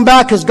always come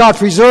back because God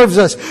preserves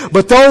us.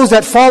 But those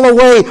that fall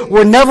away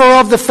were never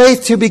of the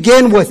faith to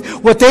begin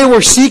with. What they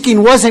were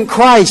seeking wasn't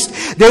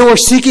Christ. They were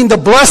seeking the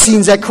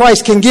blessings that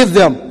Christ can give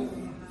them.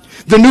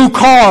 The new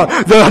car,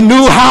 the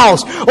new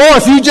house. Or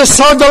if you just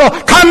serve the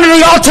Lord, come to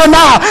the altar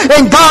now,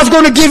 and God's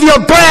going to give you a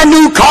brand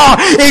new car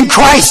in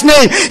Christ's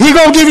name. He's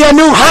going to give you a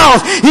new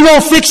house. He's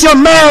going to fix your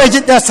marriage.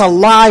 That's a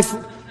lie.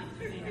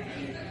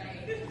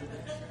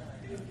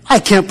 I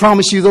can't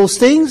promise you those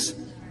things.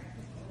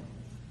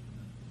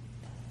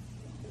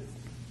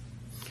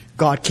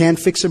 God can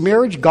fix a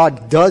marriage.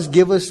 God does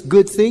give us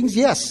good things,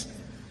 yes.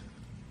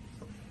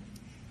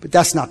 But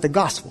that's not the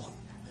gospel.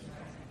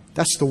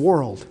 That's the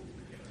world.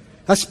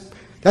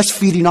 That's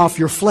feeding off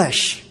your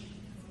flesh.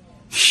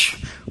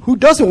 Who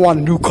doesn't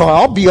want a new car?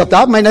 I'll be up there.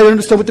 I might not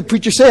understand what the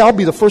preacher say. I'll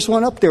be the first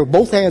one up there,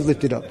 both hands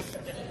lifted up.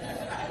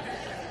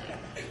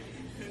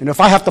 And if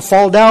I have to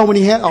fall down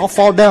I'll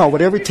fall down.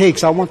 Whatever it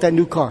takes, I want that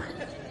new car.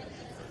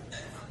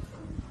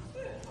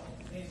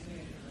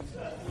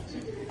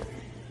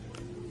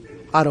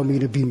 I don't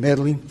mean to be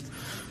meddling.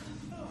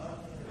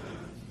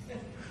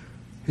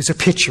 It's a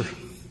picture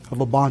of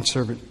a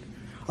bondservant.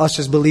 Us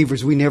as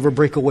believers, we never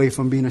break away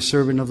from being a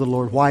servant of the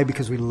Lord. Why?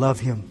 Because we love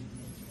Him.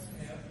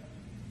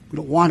 We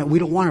don't want it. We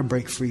don't want to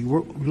break free. I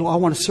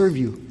want to serve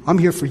you. I'm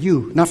here for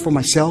you, not for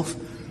myself.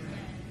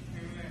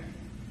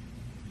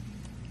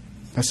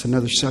 That's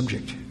another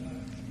subject.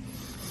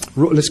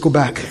 Let's go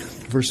back.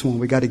 Verse 1.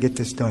 We got to get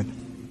this done.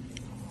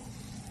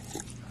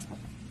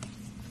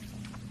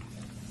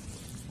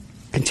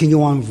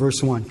 Continue on with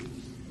verse 1.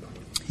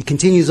 He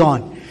continues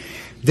on.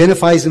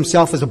 Identifies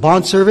himself as a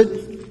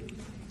bondservant.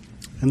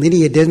 And then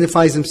he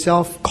identifies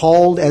himself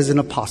called as an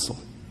apostle.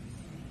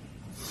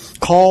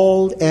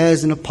 Called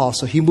as an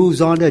apostle. He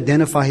moves on to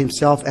identify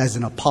himself as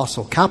an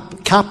apostle.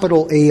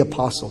 Capital A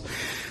apostle.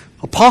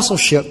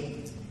 Apostleship.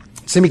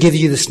 So let me give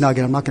you this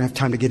nugget. I'm not going to have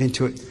time to get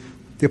into it.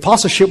 The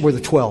apostleship were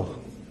the 12.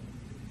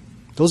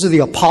 Those are the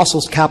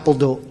apostles,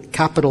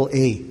 capital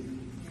A.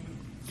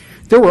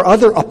 There were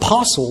other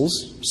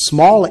apostles,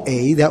 small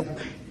a, that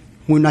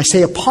when I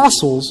say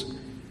apostles,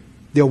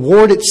 the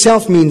word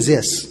itself means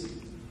this.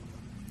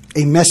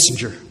 A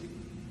messenger.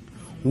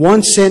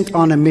 One sent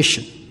on a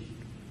mission.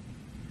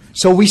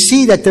 So we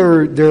see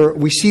that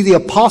we see the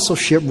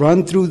apostleship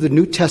run through the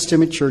New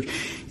Testament church,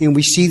 and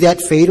we see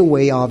that fade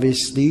away,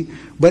 obviously.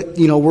 But,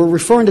 we're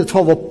referring to the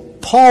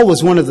 12. Paul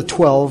was one of the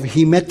 12.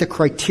 He met the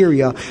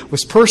criteria,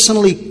 was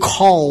personally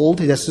called.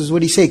 This is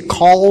what he said,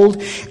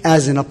 called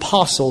as an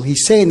apostle.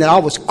 He's saying that I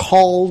was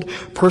called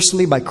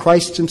personally by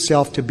Christ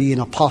Himself to be an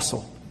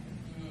apostle.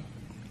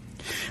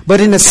 But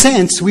in a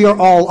sense, we are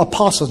all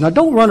apostles. Now,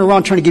 don't run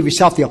around trying to give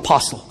yourself the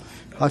apostle.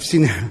 I've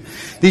seen,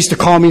 they used to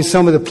call me in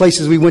some of the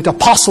places we went to,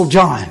 Apostle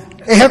John.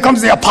 Hey, here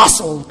comes the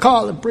apostle.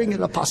 Call it, bring it,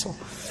 apostle.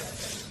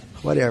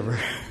 Whatever.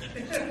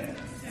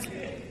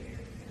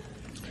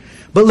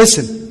 But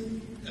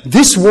listen,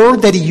 this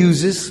word that he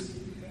uses,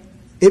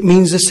 it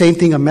means the same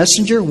thing. A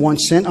messenger, one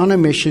sent on a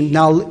mission.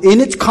 Now, in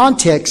its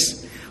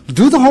context,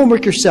 do the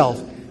homework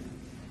yourself.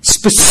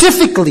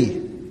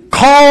 Specifically,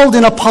 called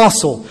an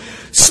apostle.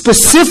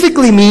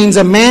 Specifically means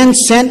a man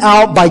sent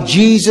out by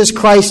Jesus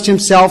Christ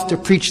Himself to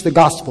preach the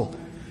gospel.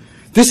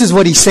 This is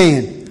what he's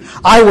saying.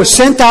 I was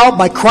sent out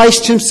by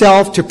Christ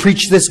Himself to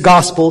preach this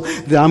gospel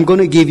that I'm going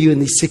to give you in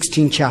these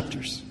 16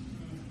 chapters.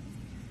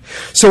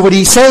 So what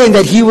he's saying,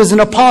 that he was an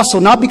apostle,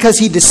 not because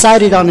he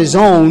decided on his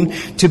own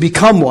to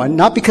become one,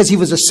 not because he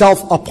was a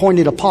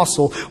self-appointed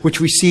apostle, which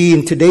we see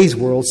in today's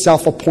world,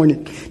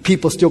 self-appointed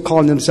people still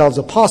calling themselves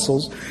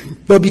apostles,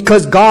 but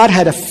because God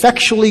had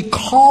effectually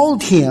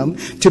called him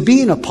to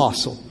be an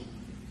apostle.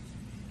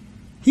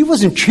 He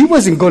wasn't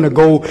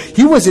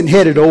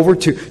headed over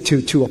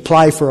to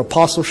apply for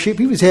apostleship.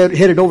 He was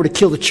headed over to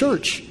kill the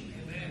church.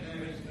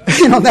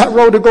 And on that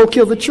road to go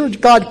kill the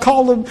church, God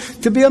called him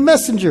to be a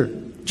messenger.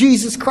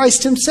 Jesus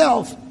Christ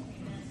himself.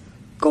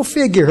 Go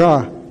figure,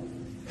 huh?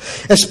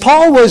 As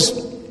Paul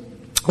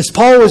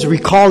was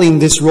recalling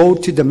this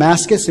road to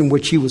Damascus, in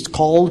which he was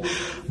called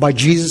by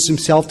Jesus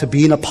himself to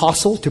be an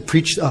apostle, to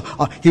preach,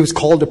 he was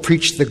called to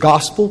preach the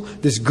gospel,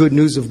 this good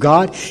news of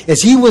God.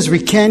 As he was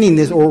recanting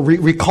this, or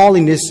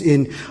recalling this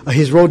in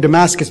his road to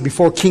Damascus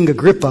before King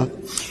Agrippa,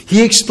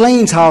 he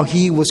explains how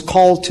he was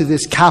called to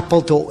this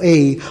capital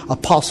A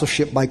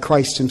apostleship by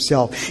Christ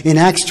himself. In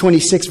Acts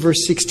 26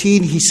 verse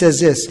 16, he says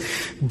this,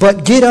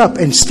 "But get up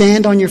and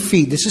stand on your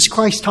feet." This is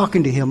Christ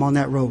talking to him on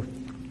that road.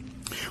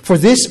 "For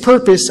this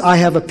purpose I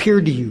have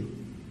appeared to you,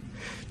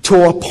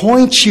 to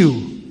appoint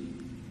you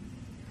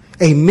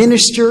a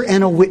minister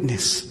and a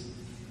witness,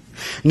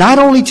 not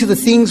only to the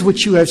things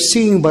which you have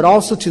seen, but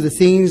also to the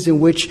things in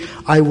which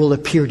I will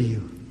appear to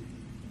you."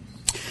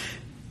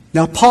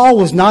 Now, Paul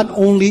was not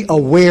only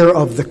aware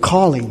of the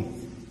calling,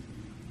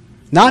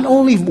 not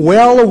only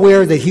well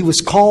aware that he was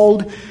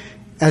called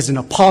as an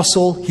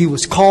apostle, he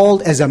was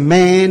called as a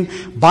man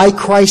by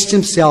Christ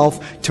himself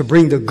to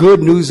bring the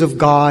good news of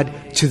God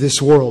to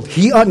this world.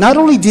 Not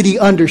only did he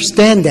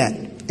understand that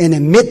and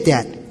admit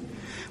that,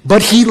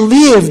 but he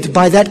lived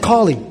by that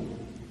calling.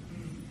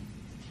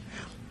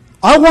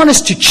 I want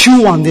us to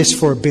chew on this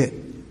for a bit.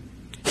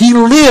 He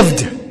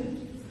lived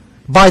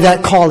by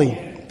that calling.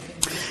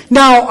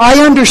 Now,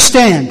 I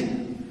understand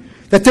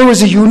that there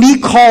was a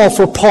unique call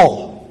for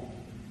Paul.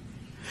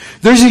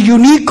 There's a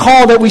unique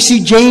call that we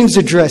see James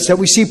address, that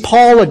we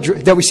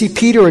see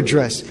Peter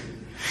address.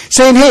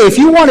 Saying, hey, if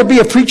you want to be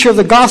a preacher of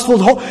the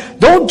gospel,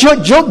 don't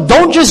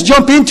just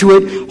jump into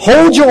it.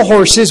 Hold your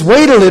horses,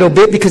 wait a little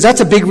bit, because that's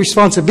a big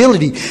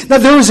responsibility. Now,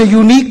 there is a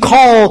unique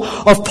call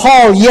of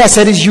Paul, yes,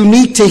 that is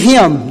unique to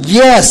him,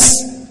 yes.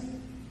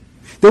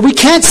 But we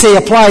can't say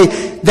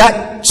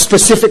that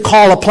specific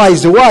call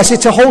applies to us.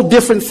 It's a whole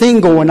different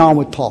thing going on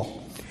with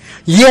Paul.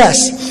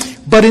 Yes,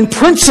 but in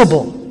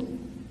principle,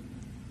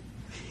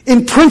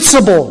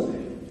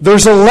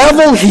 there's a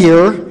level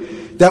here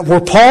that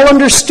where Paul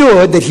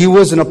understood that he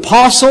was an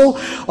apostle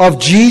of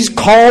Jesus,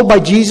 called by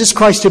Jesus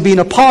Christ to be an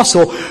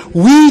apostle,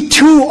 we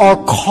too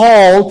are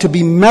called to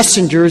be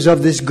messengers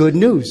of this good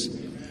news.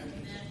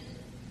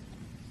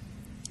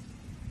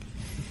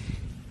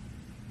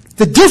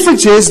 The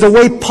difference is the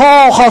way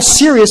how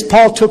serious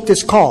Paul took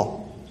this call.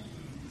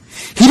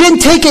 He didn't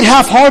take it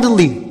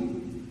half-heartedly.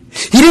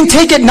 He didn't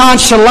take it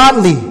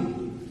nonchalantly.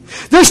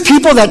 There's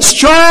people that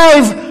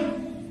strive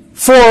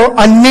for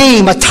a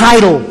name, a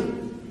title.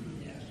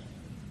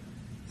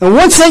 And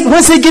once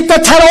they get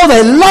that title,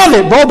 they love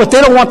it, bro, but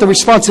they don't want the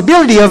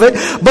responsibility of it,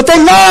 but they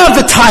love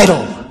the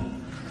title.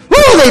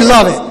 Ooh, they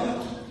love it.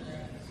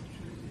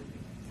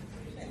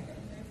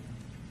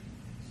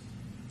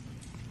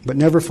 But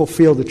never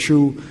fulfill the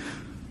true,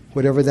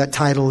 whatever that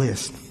title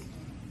is.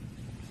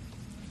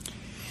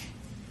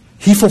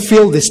 He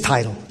fulfilled this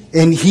title,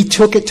 and he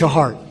took it to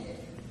heart.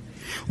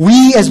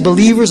 We as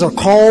believers are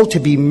called to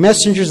be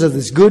messengers of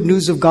this good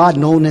news of God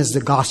known as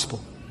the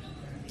gospel.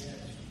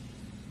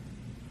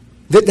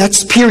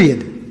 That's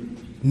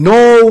period.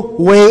 No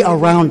way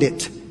around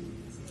it.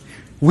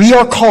 We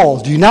are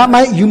called. You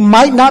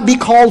might not be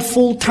called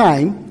full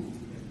time,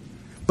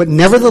 but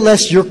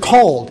nevertheless you're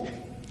called.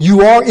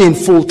 You are in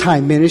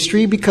full-time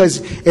ministry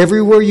because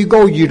everywhere you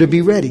go, you're to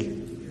be ready.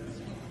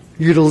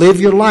 You're to live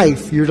your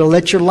life. You're to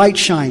let your light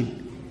shine.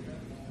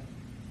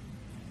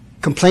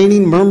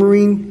 Complaining,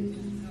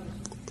 murmuring,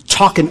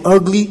 talking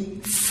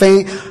ugly,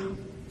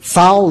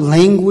 foul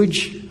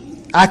language,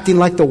 acting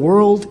like the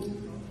world.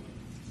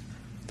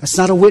 That's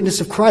not a witness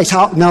of Christ.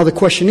 Now the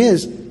question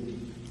is,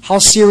 how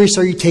serious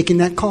are you taking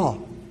that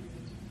call?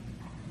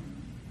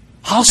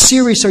 How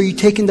serious are you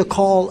taking the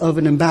call of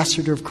an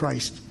ambassador of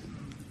Christ?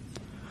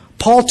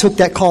 Paul took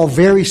that call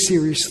very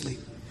seriously.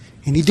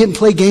 And he didn't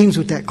play games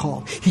with that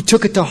call. He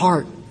took it to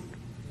heart.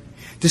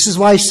 This is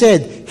why I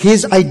said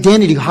his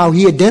identity, how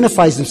he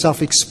identifies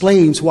himself,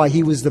 explains why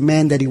he was the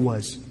man that he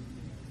was.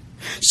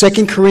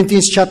 2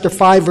 Corinthians chapter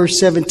 5, verse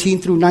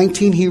 17 through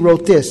 19, he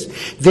wrote this.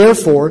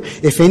 Therefore,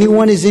 if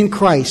anyone is in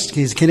Christ,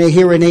 can I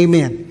hear an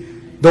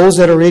amen? Those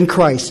that are in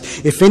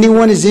Christ. If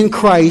anyone is in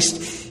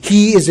Christ,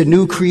 he is a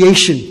new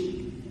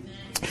creation.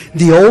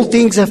 The old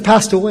things have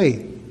passed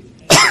away.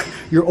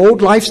 Your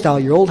old lifestyle,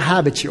 your old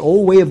habits, your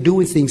old way of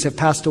doing things have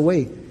passed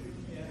away.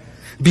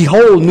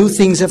 Behold, new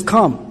things have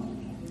come.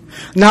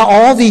 Now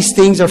all these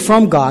things are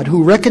from God,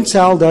 who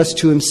reconciled us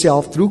to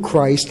himself through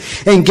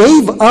Christ and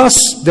gave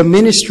us the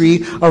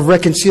ministry of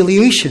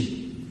reconciliation.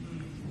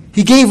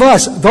 He gave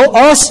us, though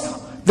us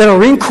that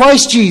are in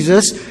Christ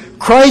Jesus,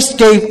 Christ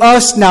gave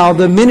us now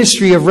the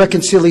ministry of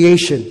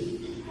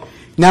reconciliation.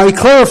 Now he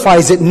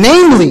clarifies it,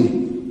 namely.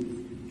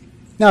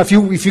 Now, if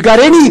you got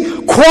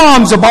any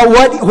qualms about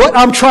what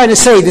I'm trying to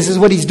say, this is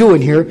what he's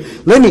doing here.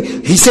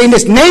 He's saying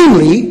this,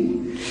 namely,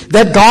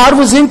 that God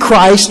was in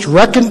Christ,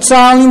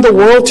 reconciling the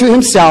world to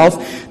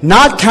himself,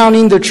 not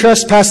counting their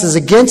trespasses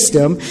against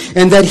them,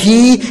 and that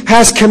he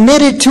has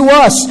committed to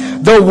us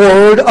the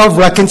word of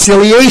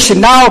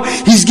reconciliation. Now,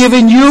 he's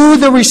given you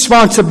the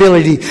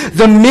responsibility,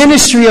 the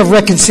ministry of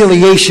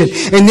reconciliation.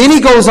 And then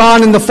he goes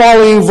on in the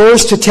following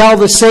verse to tell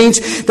the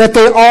saints that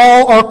they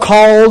all are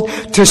called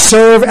to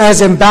serve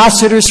as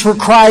ambassadors for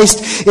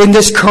Christ in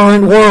this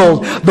current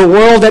world. The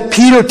world that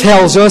Peter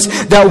tells us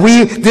that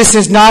this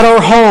is not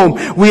our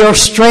home. We are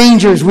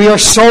strangers. We are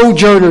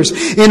sojourners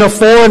in a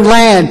foreign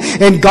land.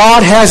 And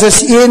God has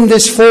us in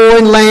this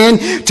foreign land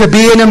to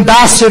be an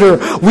ambassador.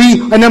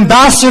 An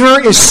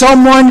ambassador is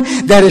someone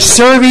that is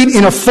serving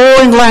in a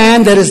foreign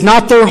land that is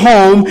not their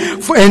home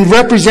and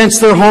represents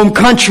their home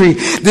country.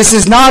 This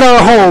is not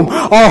our home.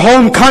 Our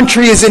home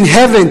country is in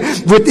heaven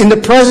in the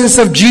presence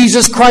of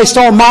Jesus Christ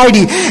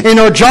Almighty. And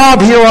our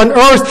job here on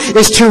earth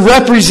is to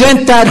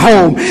represent that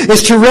home,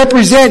 is to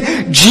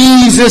represent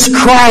Jesus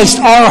Christ,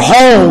 our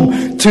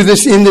home,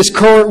 in this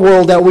current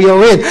world that we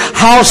are in.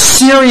 How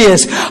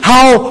serious,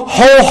 how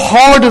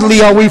wholeheartedly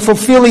are we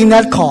fulfilling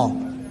that call?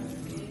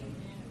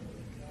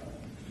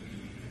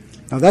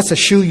 Now that's a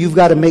shoe you've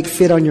got to make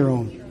fit on your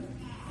own.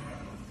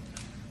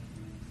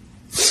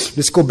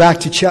 Let's go back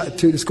to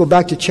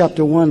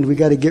chapter 1. We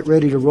got to get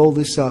ready to roll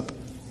this up.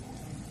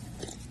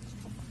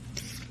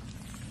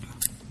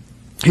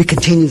 He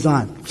continues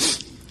on.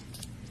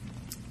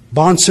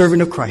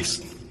 Bondservant of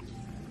Christ,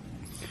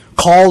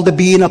 called to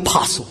be an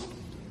apostle.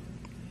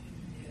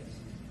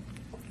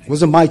 It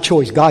wasn't my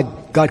choice.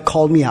 God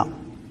called me out.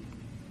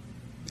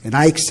 And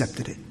I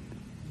accepted it.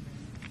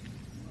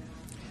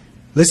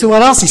 Listen to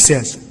what else he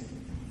says.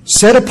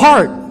 Set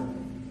apart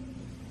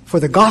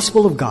for the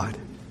gospel of God.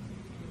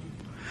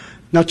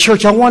 Now,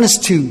 church, I want us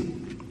to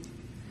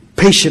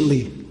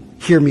patiently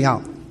hear me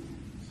out.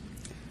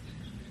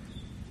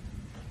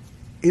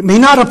 It may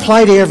not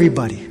apply to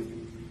everybody.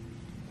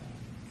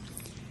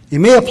 It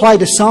may apply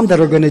to some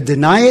that are going to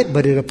deny it,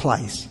 but it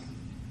applies.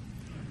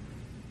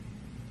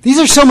 These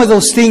are some of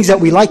those things that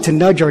we like to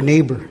nudge our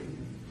neighbor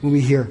when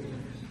we hear.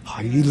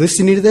 Are you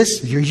listening to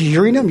this? You're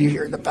hearing them? You're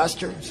hearing the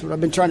pastor? That's what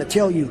I've been trying to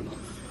tell you.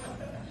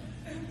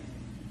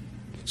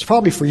 It's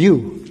probably for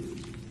you.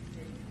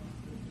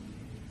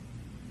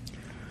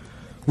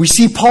 We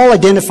see Paul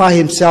identify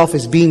himself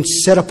as being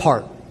set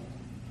apart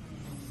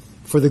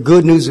for the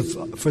good news of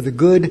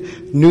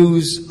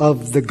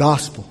the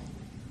gospel,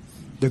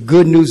 the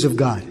good news of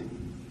God.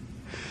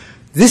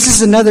 This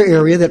is another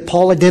area that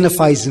Paul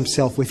identifies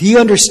himself with. He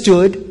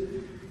understood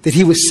that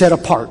he was set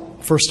apart,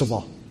 first of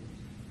all.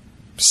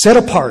 Set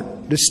apart.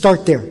 Let's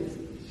start there.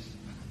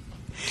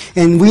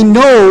 And we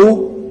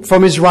know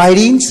from his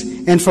writings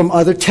and from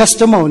other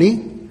testimony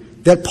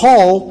that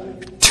Paul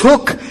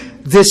took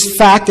this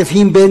fact of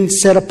him being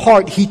set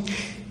apart. He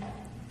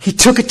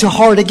took it to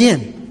heart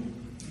again.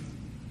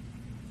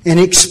 And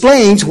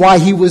explains why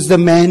he was the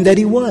man that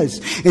he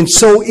was and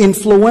so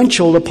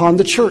influential upon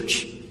the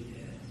church.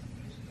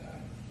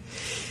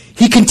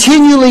 He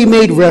continually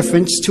made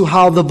reference to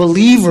how the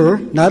believer,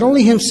 not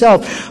only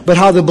himself, but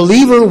how the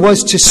believer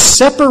was to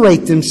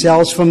separate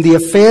themselves from the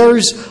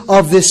affairs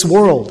of this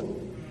world,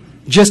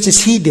 just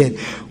as he did.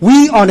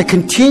 We, on a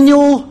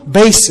continual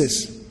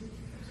basis,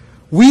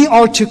 we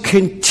are to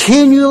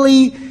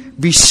continually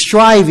be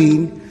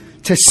striving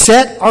to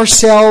set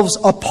ourselves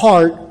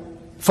apart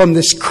from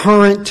this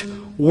current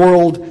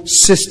world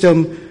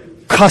system,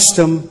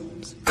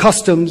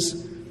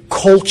 customs,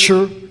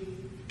 culture,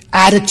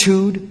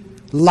 attitude,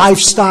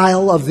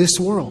 lifestyle of this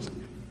world.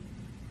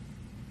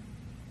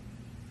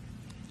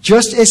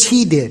 Just as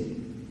he did.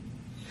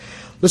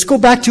 Let's go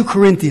back to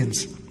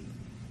Corinthians.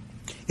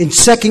 In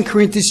 2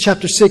 Corinthians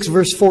chapter 6,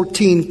 verse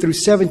 14 through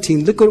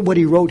 17, look at what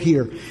he wrote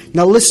here.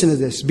 Now listen to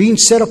this. Being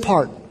set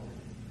apart.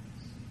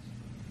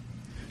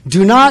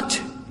 Do not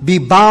be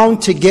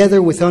bound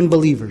together with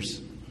unbelievers.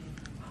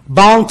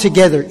 Bound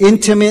together.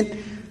 Intimate,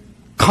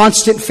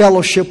 constant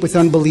fellowship with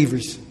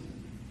unbelievers.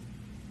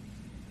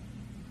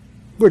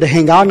 We're to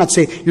hang out, not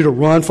to say you're to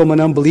run from an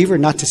unbeliever,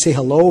 not to say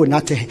hello, and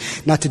not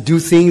to do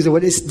things.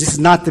 This is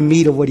not the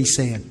meat of what he's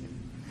saying.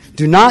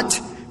 Do not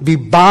be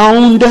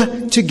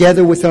bound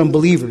together with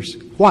unbelievers.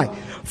 Why?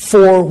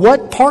 For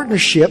what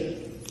partnership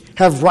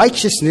have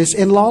righteousness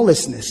and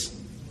lawlessness?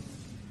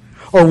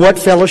 Or what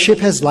fellowship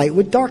has light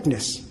with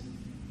darkness?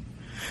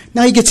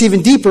 Now he gets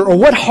even deeper. Or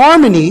what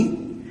harmony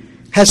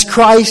has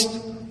Christ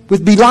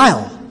with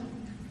Belial?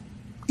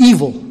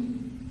 Evil.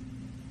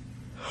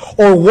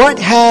 Or what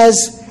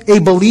has a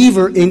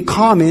believer in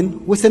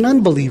common with an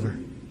unbeliever?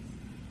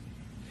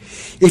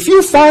 If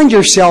you find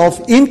yourself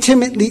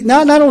intimately,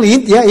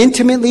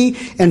 intimately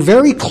and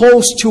very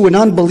close to an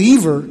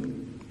unbeliever,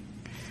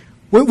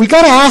 we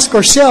got to ask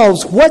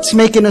ourselves, what's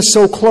making us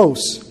so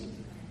close?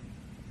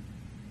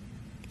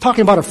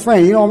 Talking about a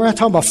friend, we're not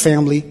talking about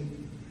family.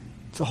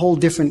 It's a whole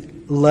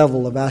different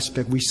level of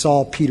aspect. We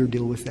saw Peter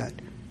deal with that.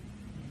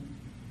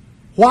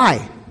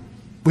 Why?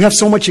 We have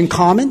so much in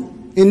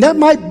common? And that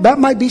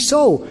might be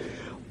so.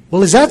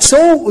 Well, is that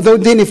so?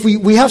 Then if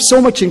we have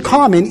so much in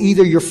common,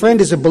 either your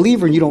friend is a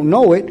believer and you don't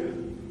know it,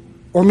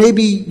 or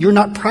maybe you're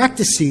not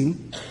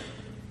practicing,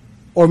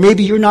 or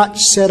maybe you're not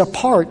set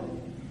apart,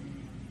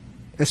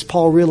 as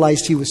Paul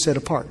realized he was set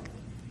apart.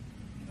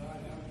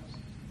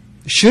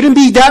 There shouldn't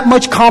be that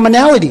much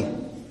commonality.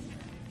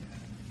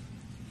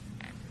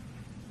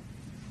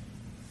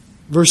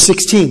 Verse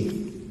 16.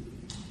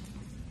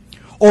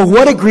 Or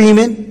what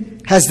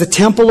agreement has the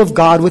temple of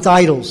God with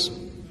idols?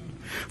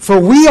 For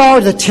we are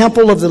the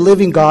temple of the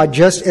living God,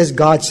 just as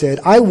God said,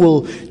 I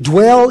will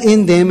dwell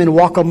in them and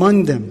walk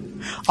among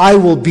them. I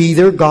will be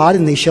their God,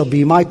 and they shall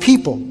be my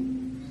people.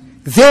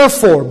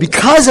 Therefore,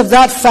 because of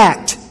that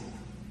fact,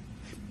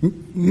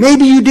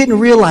 maybe you didn't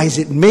realize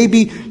it.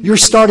 Maybe you're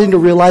starting to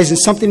realize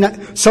it's something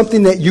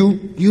that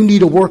you need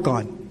to work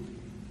on.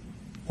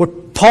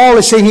 What Paul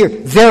is saying here,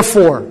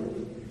 therefore,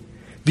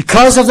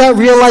 because of that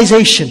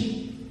realization,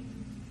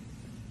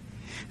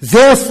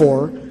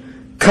 therefore,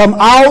 come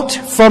out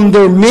from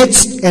their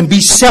midst and be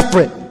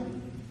separate.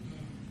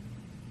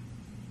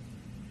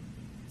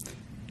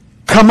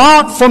 Come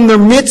out from their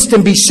midst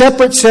and be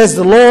separate, says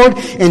the Lord,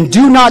 and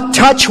do not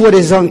touch what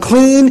is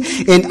unclean,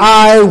 and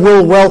I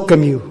will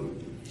welcome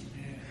you.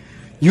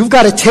 You've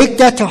got to take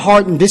that to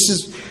heart, and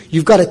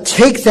you've got to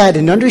take that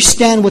and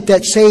understand what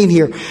that's saying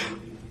here.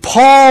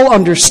 Paul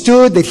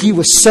understood that he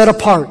was set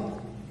apart.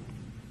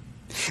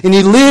 And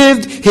he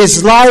lived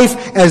his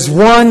life as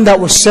one that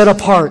was set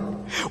apart.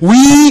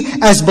 We,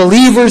 as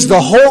believers,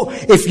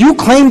 if you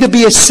claim to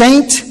be a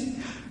saint,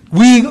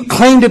 we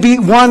claim to be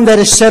one that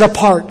is set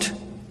apart.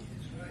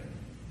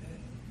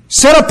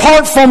 Set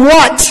apart from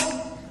what?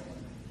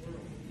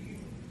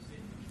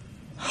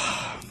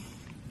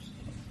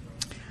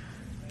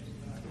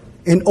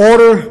 In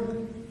order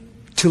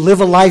to live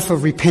a life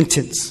of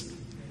repentance.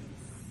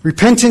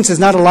 Repentance is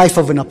not a life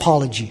of an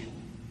apology.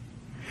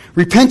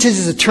 Repentance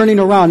is a turning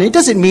around. It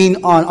doesn't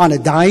mean on a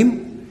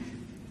dime.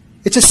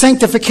 It's a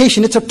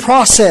sanctification. It's a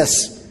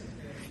process.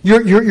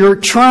 You're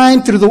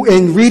trying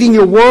and reading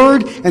your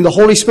word, and the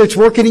Holy Spirit's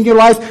working in your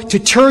life to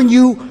turn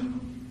you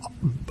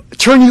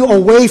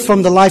away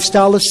from the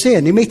lifestyle of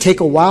sin. It may take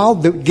a while.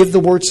 Give the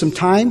word some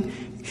time.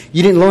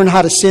 You didn't learn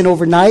how to sin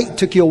overnight. It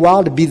took you a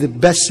while to be the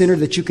best sinner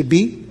that you could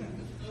be.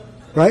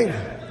 Right?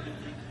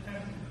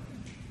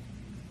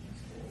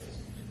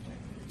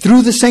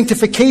 Through the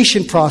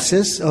sanctification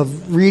process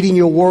of reading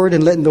your word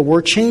and letting the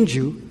word change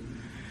you,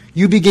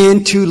 you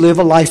begin to live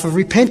a life of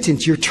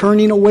repentance. You're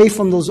turning away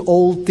from those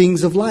old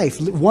things of life,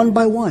 one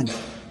by one,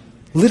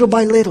 little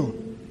by little.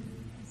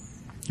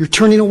 You're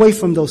turning away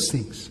from those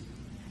things.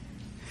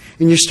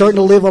 And you're starting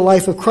to live a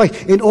life of Christ.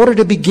 In order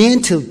to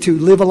begin to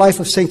live a life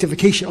of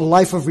sanctification, a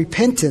life of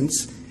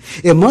repentance,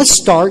 it must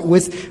start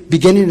with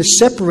beginning to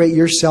separate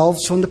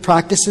yourselves from the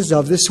practices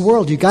of this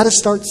world. You've got to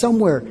start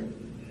somewhere.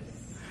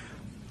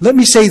 Let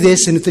me say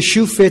this, and if the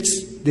shoe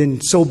fits,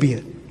 then so be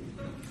it.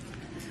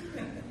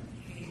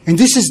 And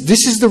this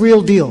is the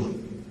real deal.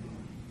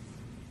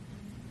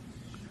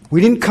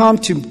 We didn't come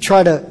to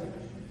try to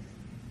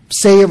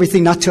say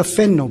everything not to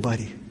offend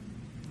nobody.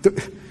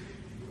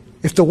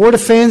 If the word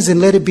offends, then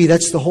let it be.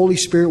 That's the Holy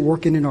Spirit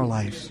working in our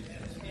lives.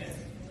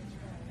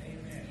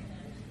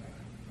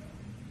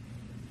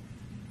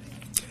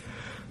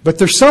 But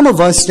there's some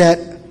of us that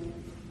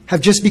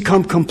have just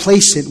become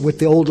complacent with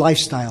the old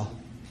lifestyle.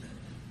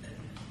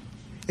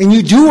 And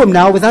you do them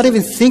now without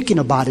even thinking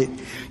about it.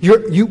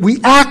 We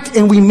act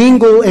and we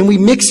mingle and we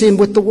mix in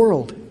with the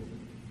world.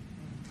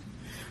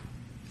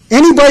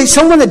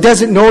 Someone that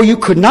doesn't know you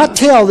could not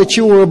tell that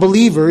you were a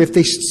believer if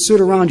they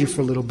stood around you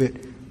for a little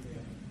bit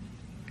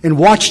and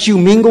watched you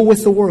mingle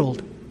with the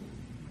world.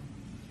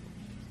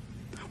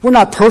 We're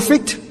not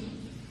perfect.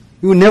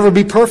 We will never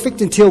be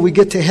perfect until we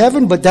get to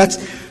heaven, but that's,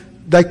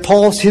 like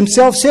Paul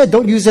himself said,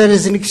 don't use that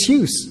as an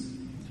excuse.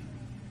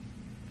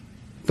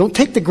 Don't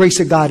take the grace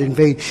of God in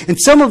vain. And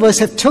some of us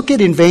have took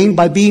it in vain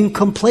by being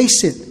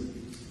complacent.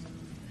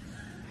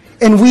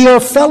 And we are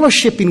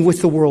fellowshipping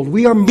with the world.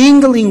 We are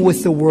mingling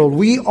with the world.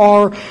 We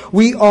are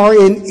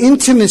in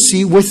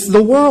intimacy with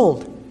the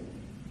world.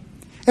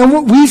 And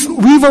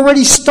we've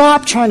already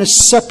stopped trying to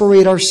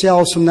separate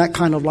ourselves from that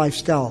kind of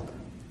lifestyle.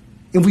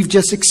 And we've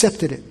just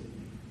accepted it.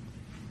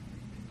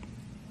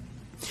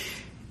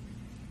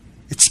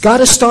 It's got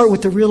to start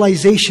with the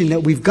realization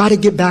that we've got to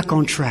get back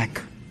on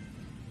track.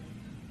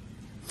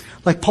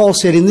 Like Paul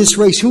said, in this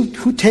race,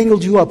 who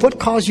tangled you up? What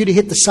caused you to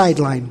hit the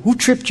sideline? Who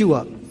tripped you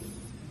up?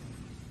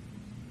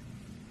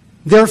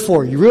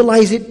 Therefore, you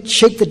realize it,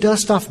 shake the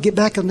dust off, get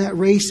back on that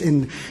race.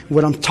 And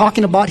what I'm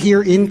talking about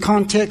here in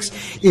context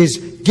is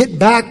get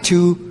back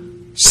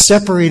to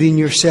separating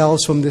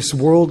yourselves from this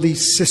worldly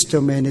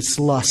system and its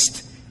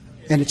lust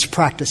and its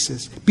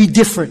practices. Be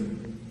different.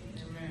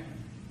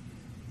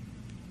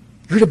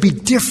 You're to be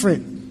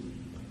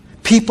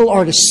different. People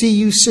are to see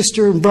you,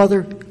 sister and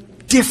brother,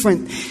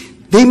 different.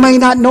 They may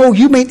not know.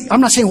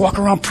 I'm not saying walk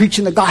around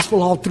preaching the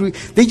gospel all through.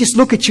 They just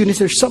look at you and say,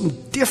 there's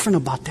something different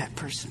about that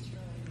person.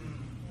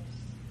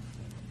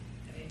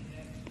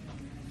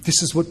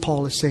 This is what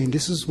Paul is saying.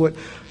 This is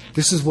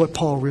what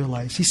Paul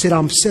realized. He said,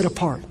 I'm set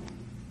apart.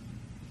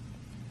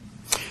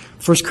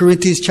 1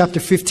 Corinthians chapter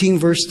 15,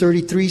 verse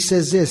 33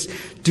 says this,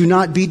 do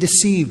not be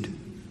deceived.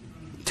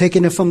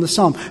 Taking it from the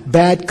Psalm.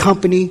 Bad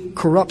company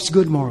corrupts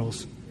good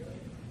morals.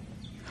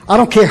 I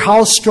don't care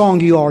how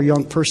strong you are,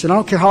 young person. I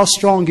don't care how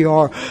strong you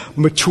are,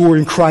 mature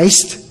in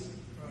Christ.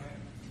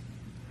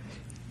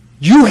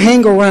 You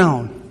hang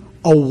around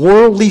a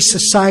worldly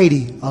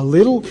society a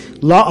little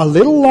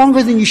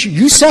longer than you should.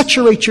 You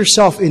saturate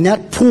yourself in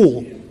that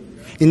pool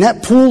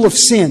of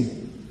sin.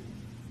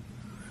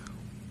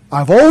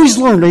 I've always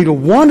learned either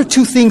one or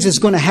two things is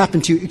going to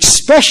happen to you,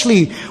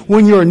 especially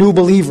when you're a new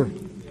believer.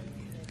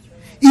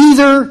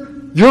 Either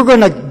you're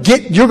going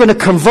to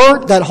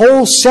convert that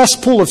whole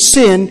cesspool of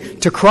sin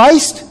to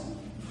Christ,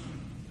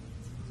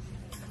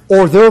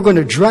 or they're going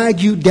to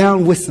drag you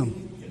down with them.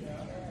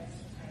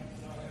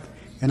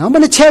 And I'm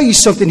going to tell you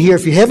something here.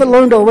 If you haven't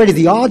learned already,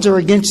 the odds are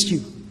against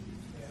you.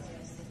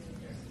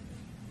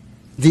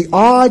 The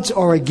odds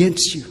are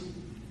against you.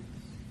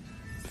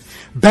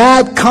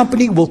 Bad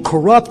company will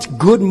corrupt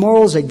good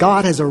morals that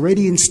God has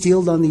already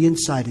instilled on the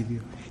inside of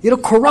you. It'll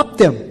corrupt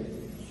them.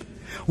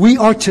 We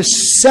are to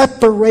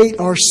separate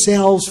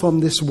ourselves from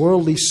this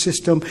worldly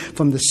system,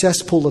 from the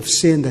cesspool of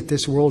sin that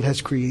this world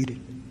has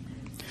created.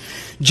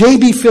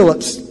 J.B.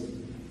 Phillips,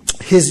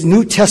 his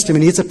New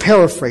Testament, it's a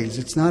paraphrase.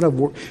 It's not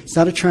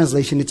a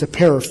translation, it's a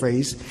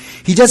paraphrase.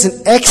 He does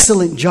an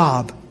excellent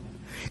job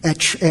at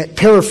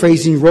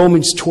paraphrasing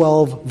Romans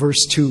 12,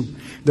 verse 2.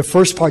 The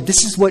first part,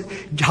 this is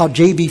how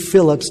J.B.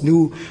 Phillips'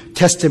 New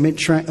Testament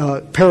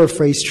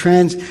paraphrases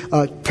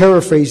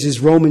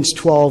Romans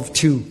 12,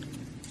 2.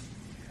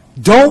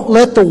 Don't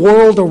let the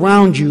world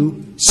around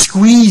you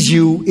squeeze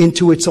you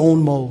into its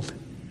own mold.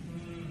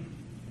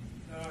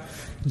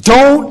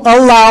 Don't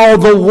allow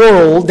the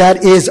world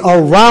that is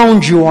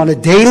around you on a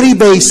daily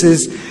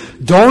basis,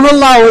 don't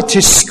allow it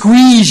to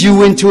squeeze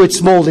you into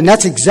its mold. And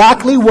that's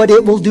exactly what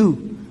it will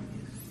do.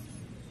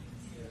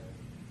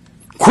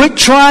 Quit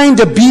trying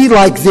to be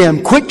like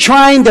them. Quit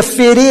trying to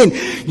fit in.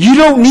 You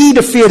don't need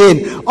to fit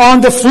in. On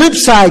the flip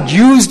side,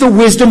 use the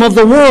wisdom of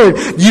the Word.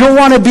 You don't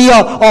want to be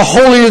a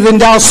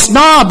holier-than-thou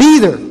snob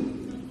either.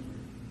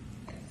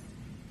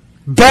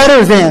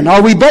 Better than.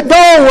 Are we better?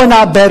 No, we're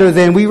not better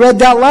than. We read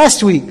that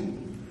last week.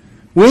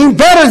 We ain't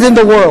better than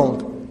the world.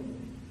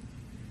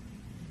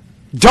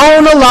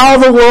 Don't allow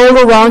the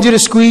world around you to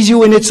squeeze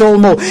you in its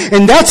own mold.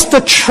 And that's the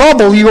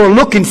trouble you are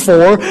looking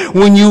for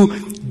when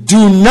you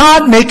do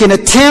not make an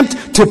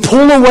attempt to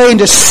pull away and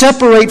to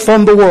separate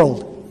from the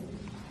world.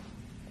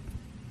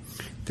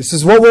 This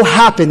is what will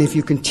happen if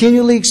you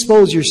continually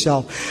expose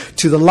yourself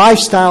to the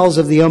lifestyles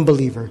of the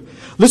unbeliever.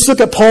 Let's look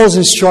at Paul's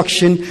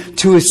instruction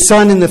to his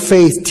son in the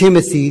faith,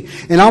 Timothy.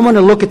 And I'm going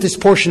to look at this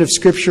portion of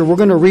Scripture. We're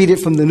going to read it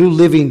from the New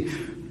Living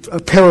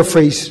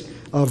paraphrase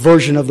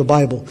version of the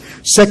Bible.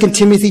 2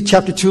 Timothy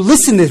chapter 2.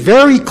 Listen, it's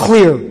very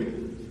clear.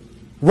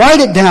 Write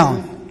it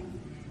down.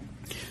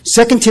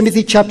 2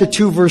 Timothy chapter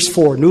 2, verse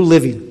 4, New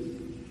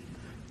Living.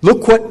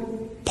 Look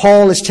what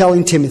Paul is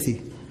telling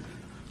Timothy.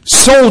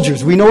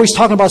 Soldiers, we know he's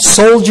talking about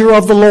soldier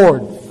of the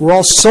Lord. We're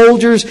all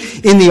soldiers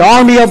in the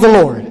army of the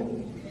Lord.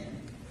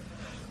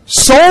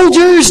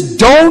 Soldiers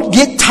don't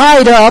get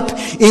tied up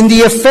in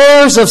the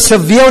affairs of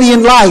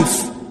civilian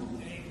life.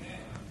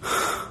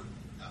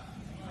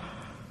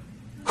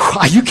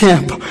 You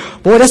can't.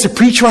 Boy, that's a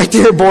preach right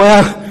there,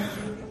 boy.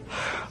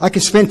 I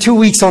could spend 2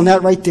 weeks on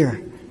that right there.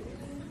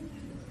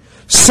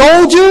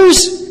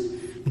 Soldiers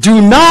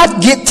do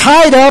not get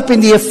tied up in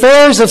the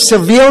affairs of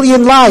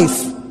civilian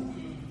life.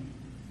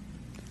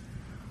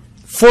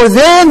 For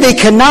then they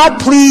cannot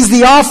please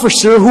the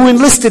officer who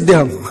enlisted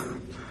them.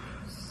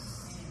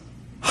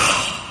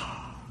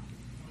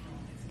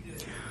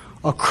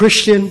 A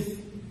Christian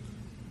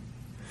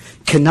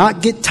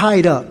cannot get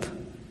tied up.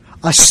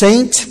 A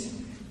saint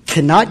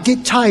cannot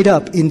get tied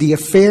up in the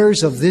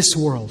affairs of this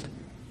world.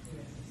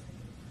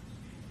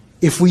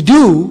 If we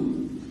do,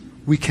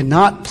 we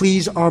cannot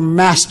please our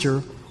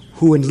master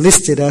who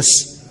enlisted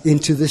us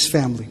into this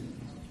family.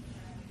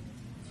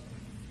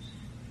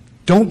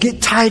 Don't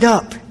get tied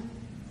up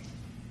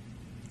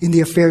in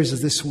the affairs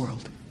of this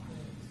world.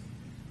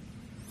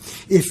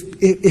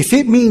 If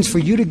it means for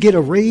you to get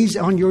a raise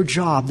on your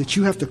job that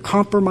you have to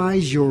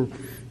compromise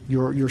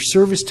your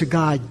service to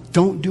God,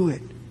 don't do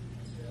it.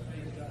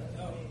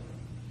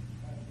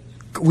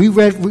 We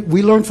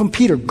learned from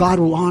Peter, God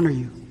will honor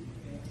you.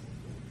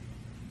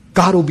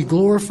 God will be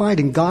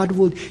glorified, and God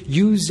will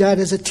use that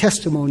as a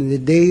testimony in the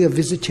day of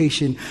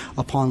visitation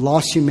upon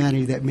lost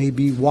humanity that may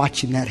be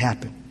watching that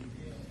happen.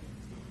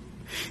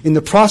 In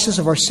the process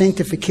of our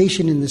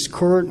sanctification in this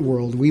current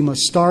world, we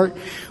must start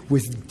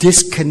with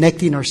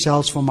disconnecting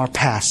ourselves from our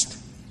past.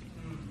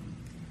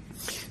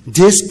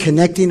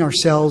 Disconnecting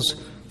ourselves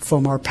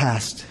from our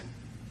past.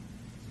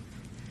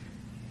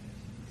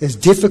 As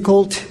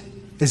difficult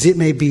as it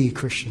may be,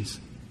 Christians,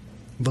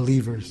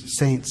 believers,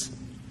 saints,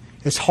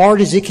 as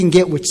hard as it can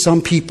get with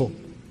some people,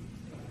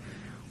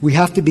 we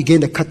have to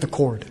begin to cut the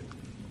cord.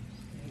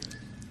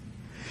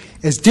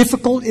 As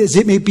difficult as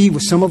it may be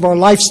with some of our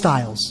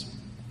lifestyles,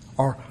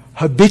 our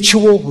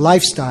habitual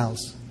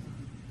lifestyles,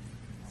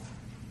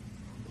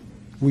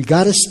 we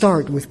got to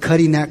start with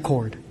cutting that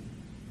cord.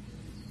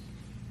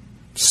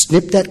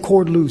 Snip that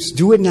cord loose.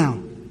 Do it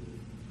now.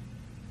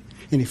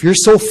 And if you're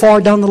so far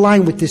down the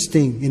line with this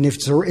thing, and if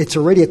it's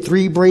already a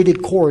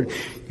 3-braided cord,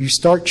 you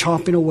start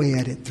chomping away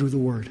at it through the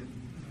Word.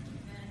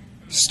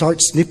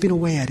 Start snipping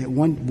away at it,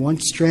 one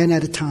strand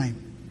at a time.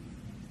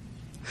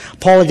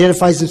 Paul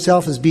identifies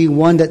himself as being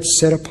one that's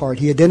set apart.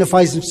 He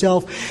identifies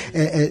himself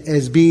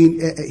as being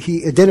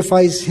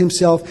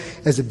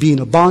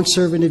a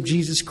bondservant of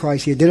Jesus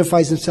Christ. He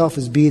identifies himself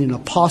as being an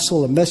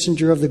apostle, a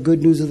messenger of the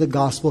good news of the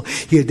gospel.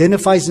 He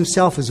identifies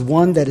himself as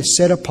one that is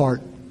set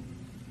apart.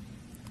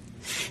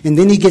 And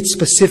then he gets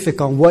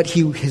specific on what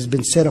he has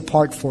been set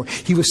apart for.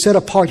 He was set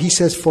apart, he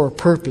says, for a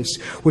purpose,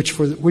 which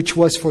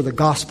was for the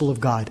gospel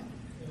of God.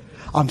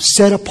 I'm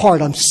set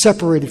apart. I'm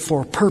separated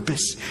for a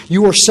purpose.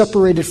 You are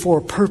separated for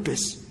a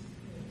purpose.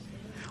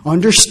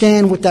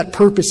 Understand what that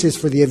purpose is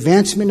for the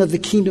advancement of the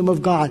kingdom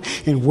of God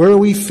and where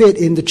we fit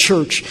in the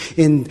church,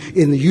 in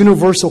the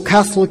universal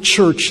Catholic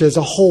Church as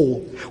a whole,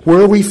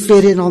 where we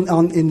fit in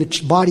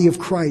the body of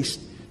Christ.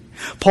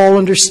 Paul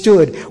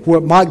understood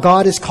what my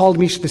God has called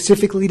me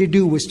specifically to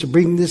do was to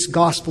bring this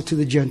gospel to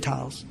the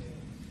Gentiles.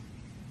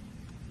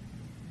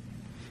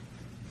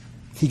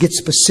 He gets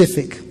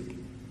specific.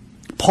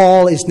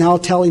 Paul is now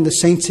telling the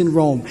saints in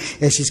Rome,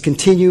 as he's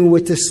continuing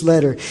with this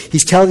letter,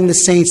 he's telling the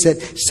saints that,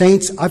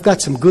 saints, I've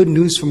got some good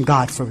news from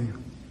God for you.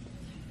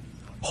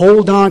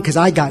 Hold on, because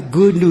I got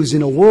good news.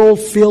 In a world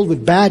filled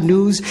with bad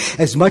news,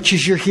 as much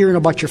as you're hearing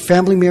about your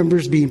family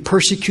members being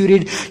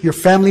persecuted, your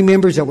family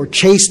members that were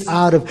chased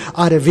out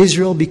of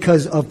Israel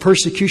because of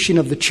persecution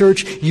of the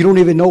church, you don't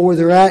even know where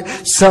they're at.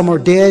 Some are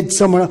dead,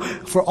 some are...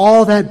 For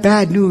all that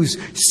bad news,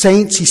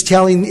 saints, he's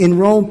telling in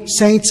Rome,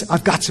 saints,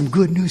 I've got some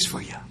good news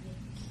for you.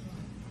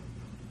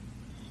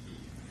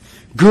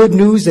 Good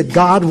news that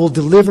God will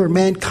deliver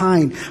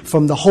mankind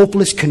from the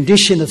hopeless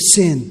condition of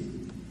sin.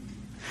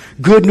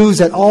 Good news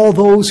that all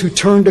those who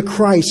turn to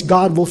Christ,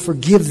 God will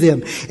forgive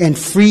them and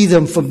free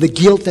them from the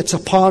guilt that's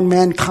upon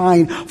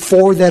mankind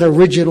for that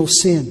original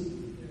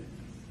sin.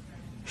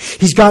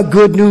 He's got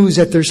good news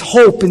that there's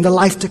hope in the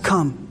life to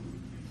come.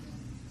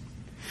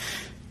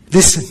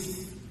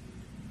 Listen,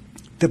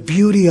 the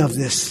beauty of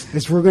this,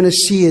 as we're going to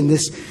see in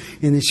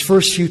these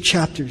first few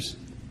chapters,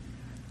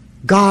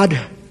 God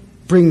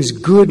brings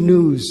good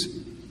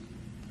news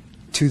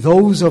to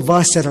those of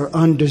us that are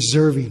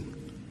undeserving.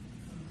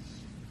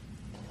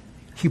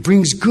 He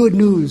brings good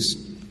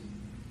news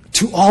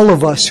to all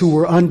of us who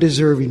were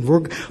undeserving.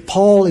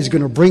 Paul is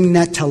going to bring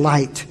that to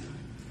light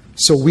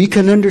so we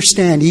can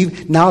understand,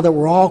 even now that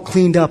we're all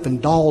cleaned up and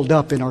dolled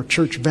up in our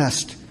church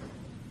best,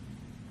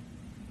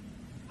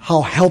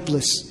 how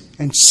helpless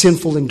and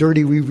sinful and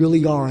dirty we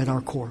really are at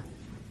our core.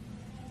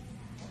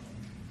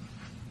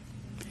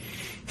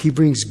 He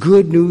brings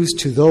good news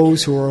to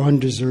those who are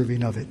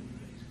undeserving of it.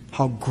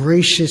 How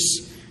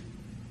gracious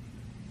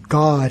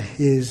God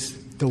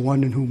is, the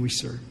one in whom we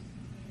serve.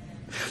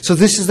 So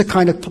this is the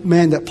kind of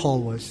man that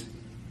Paul was.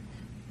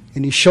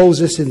 And he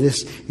shows us in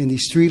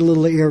these 3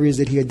 little areas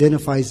that he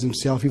identifies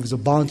himself. He was a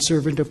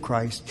bondservant of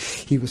Christ.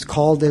 He was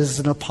called as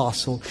an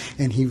apostle.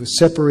 And he was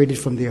separated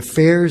from the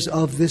affairs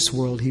of this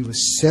world. He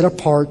was set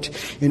apart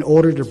in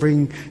order to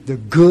bring the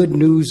good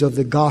news of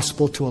the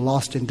gospel to a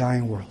lost and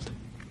dying world.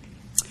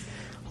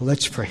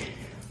 Let's pray.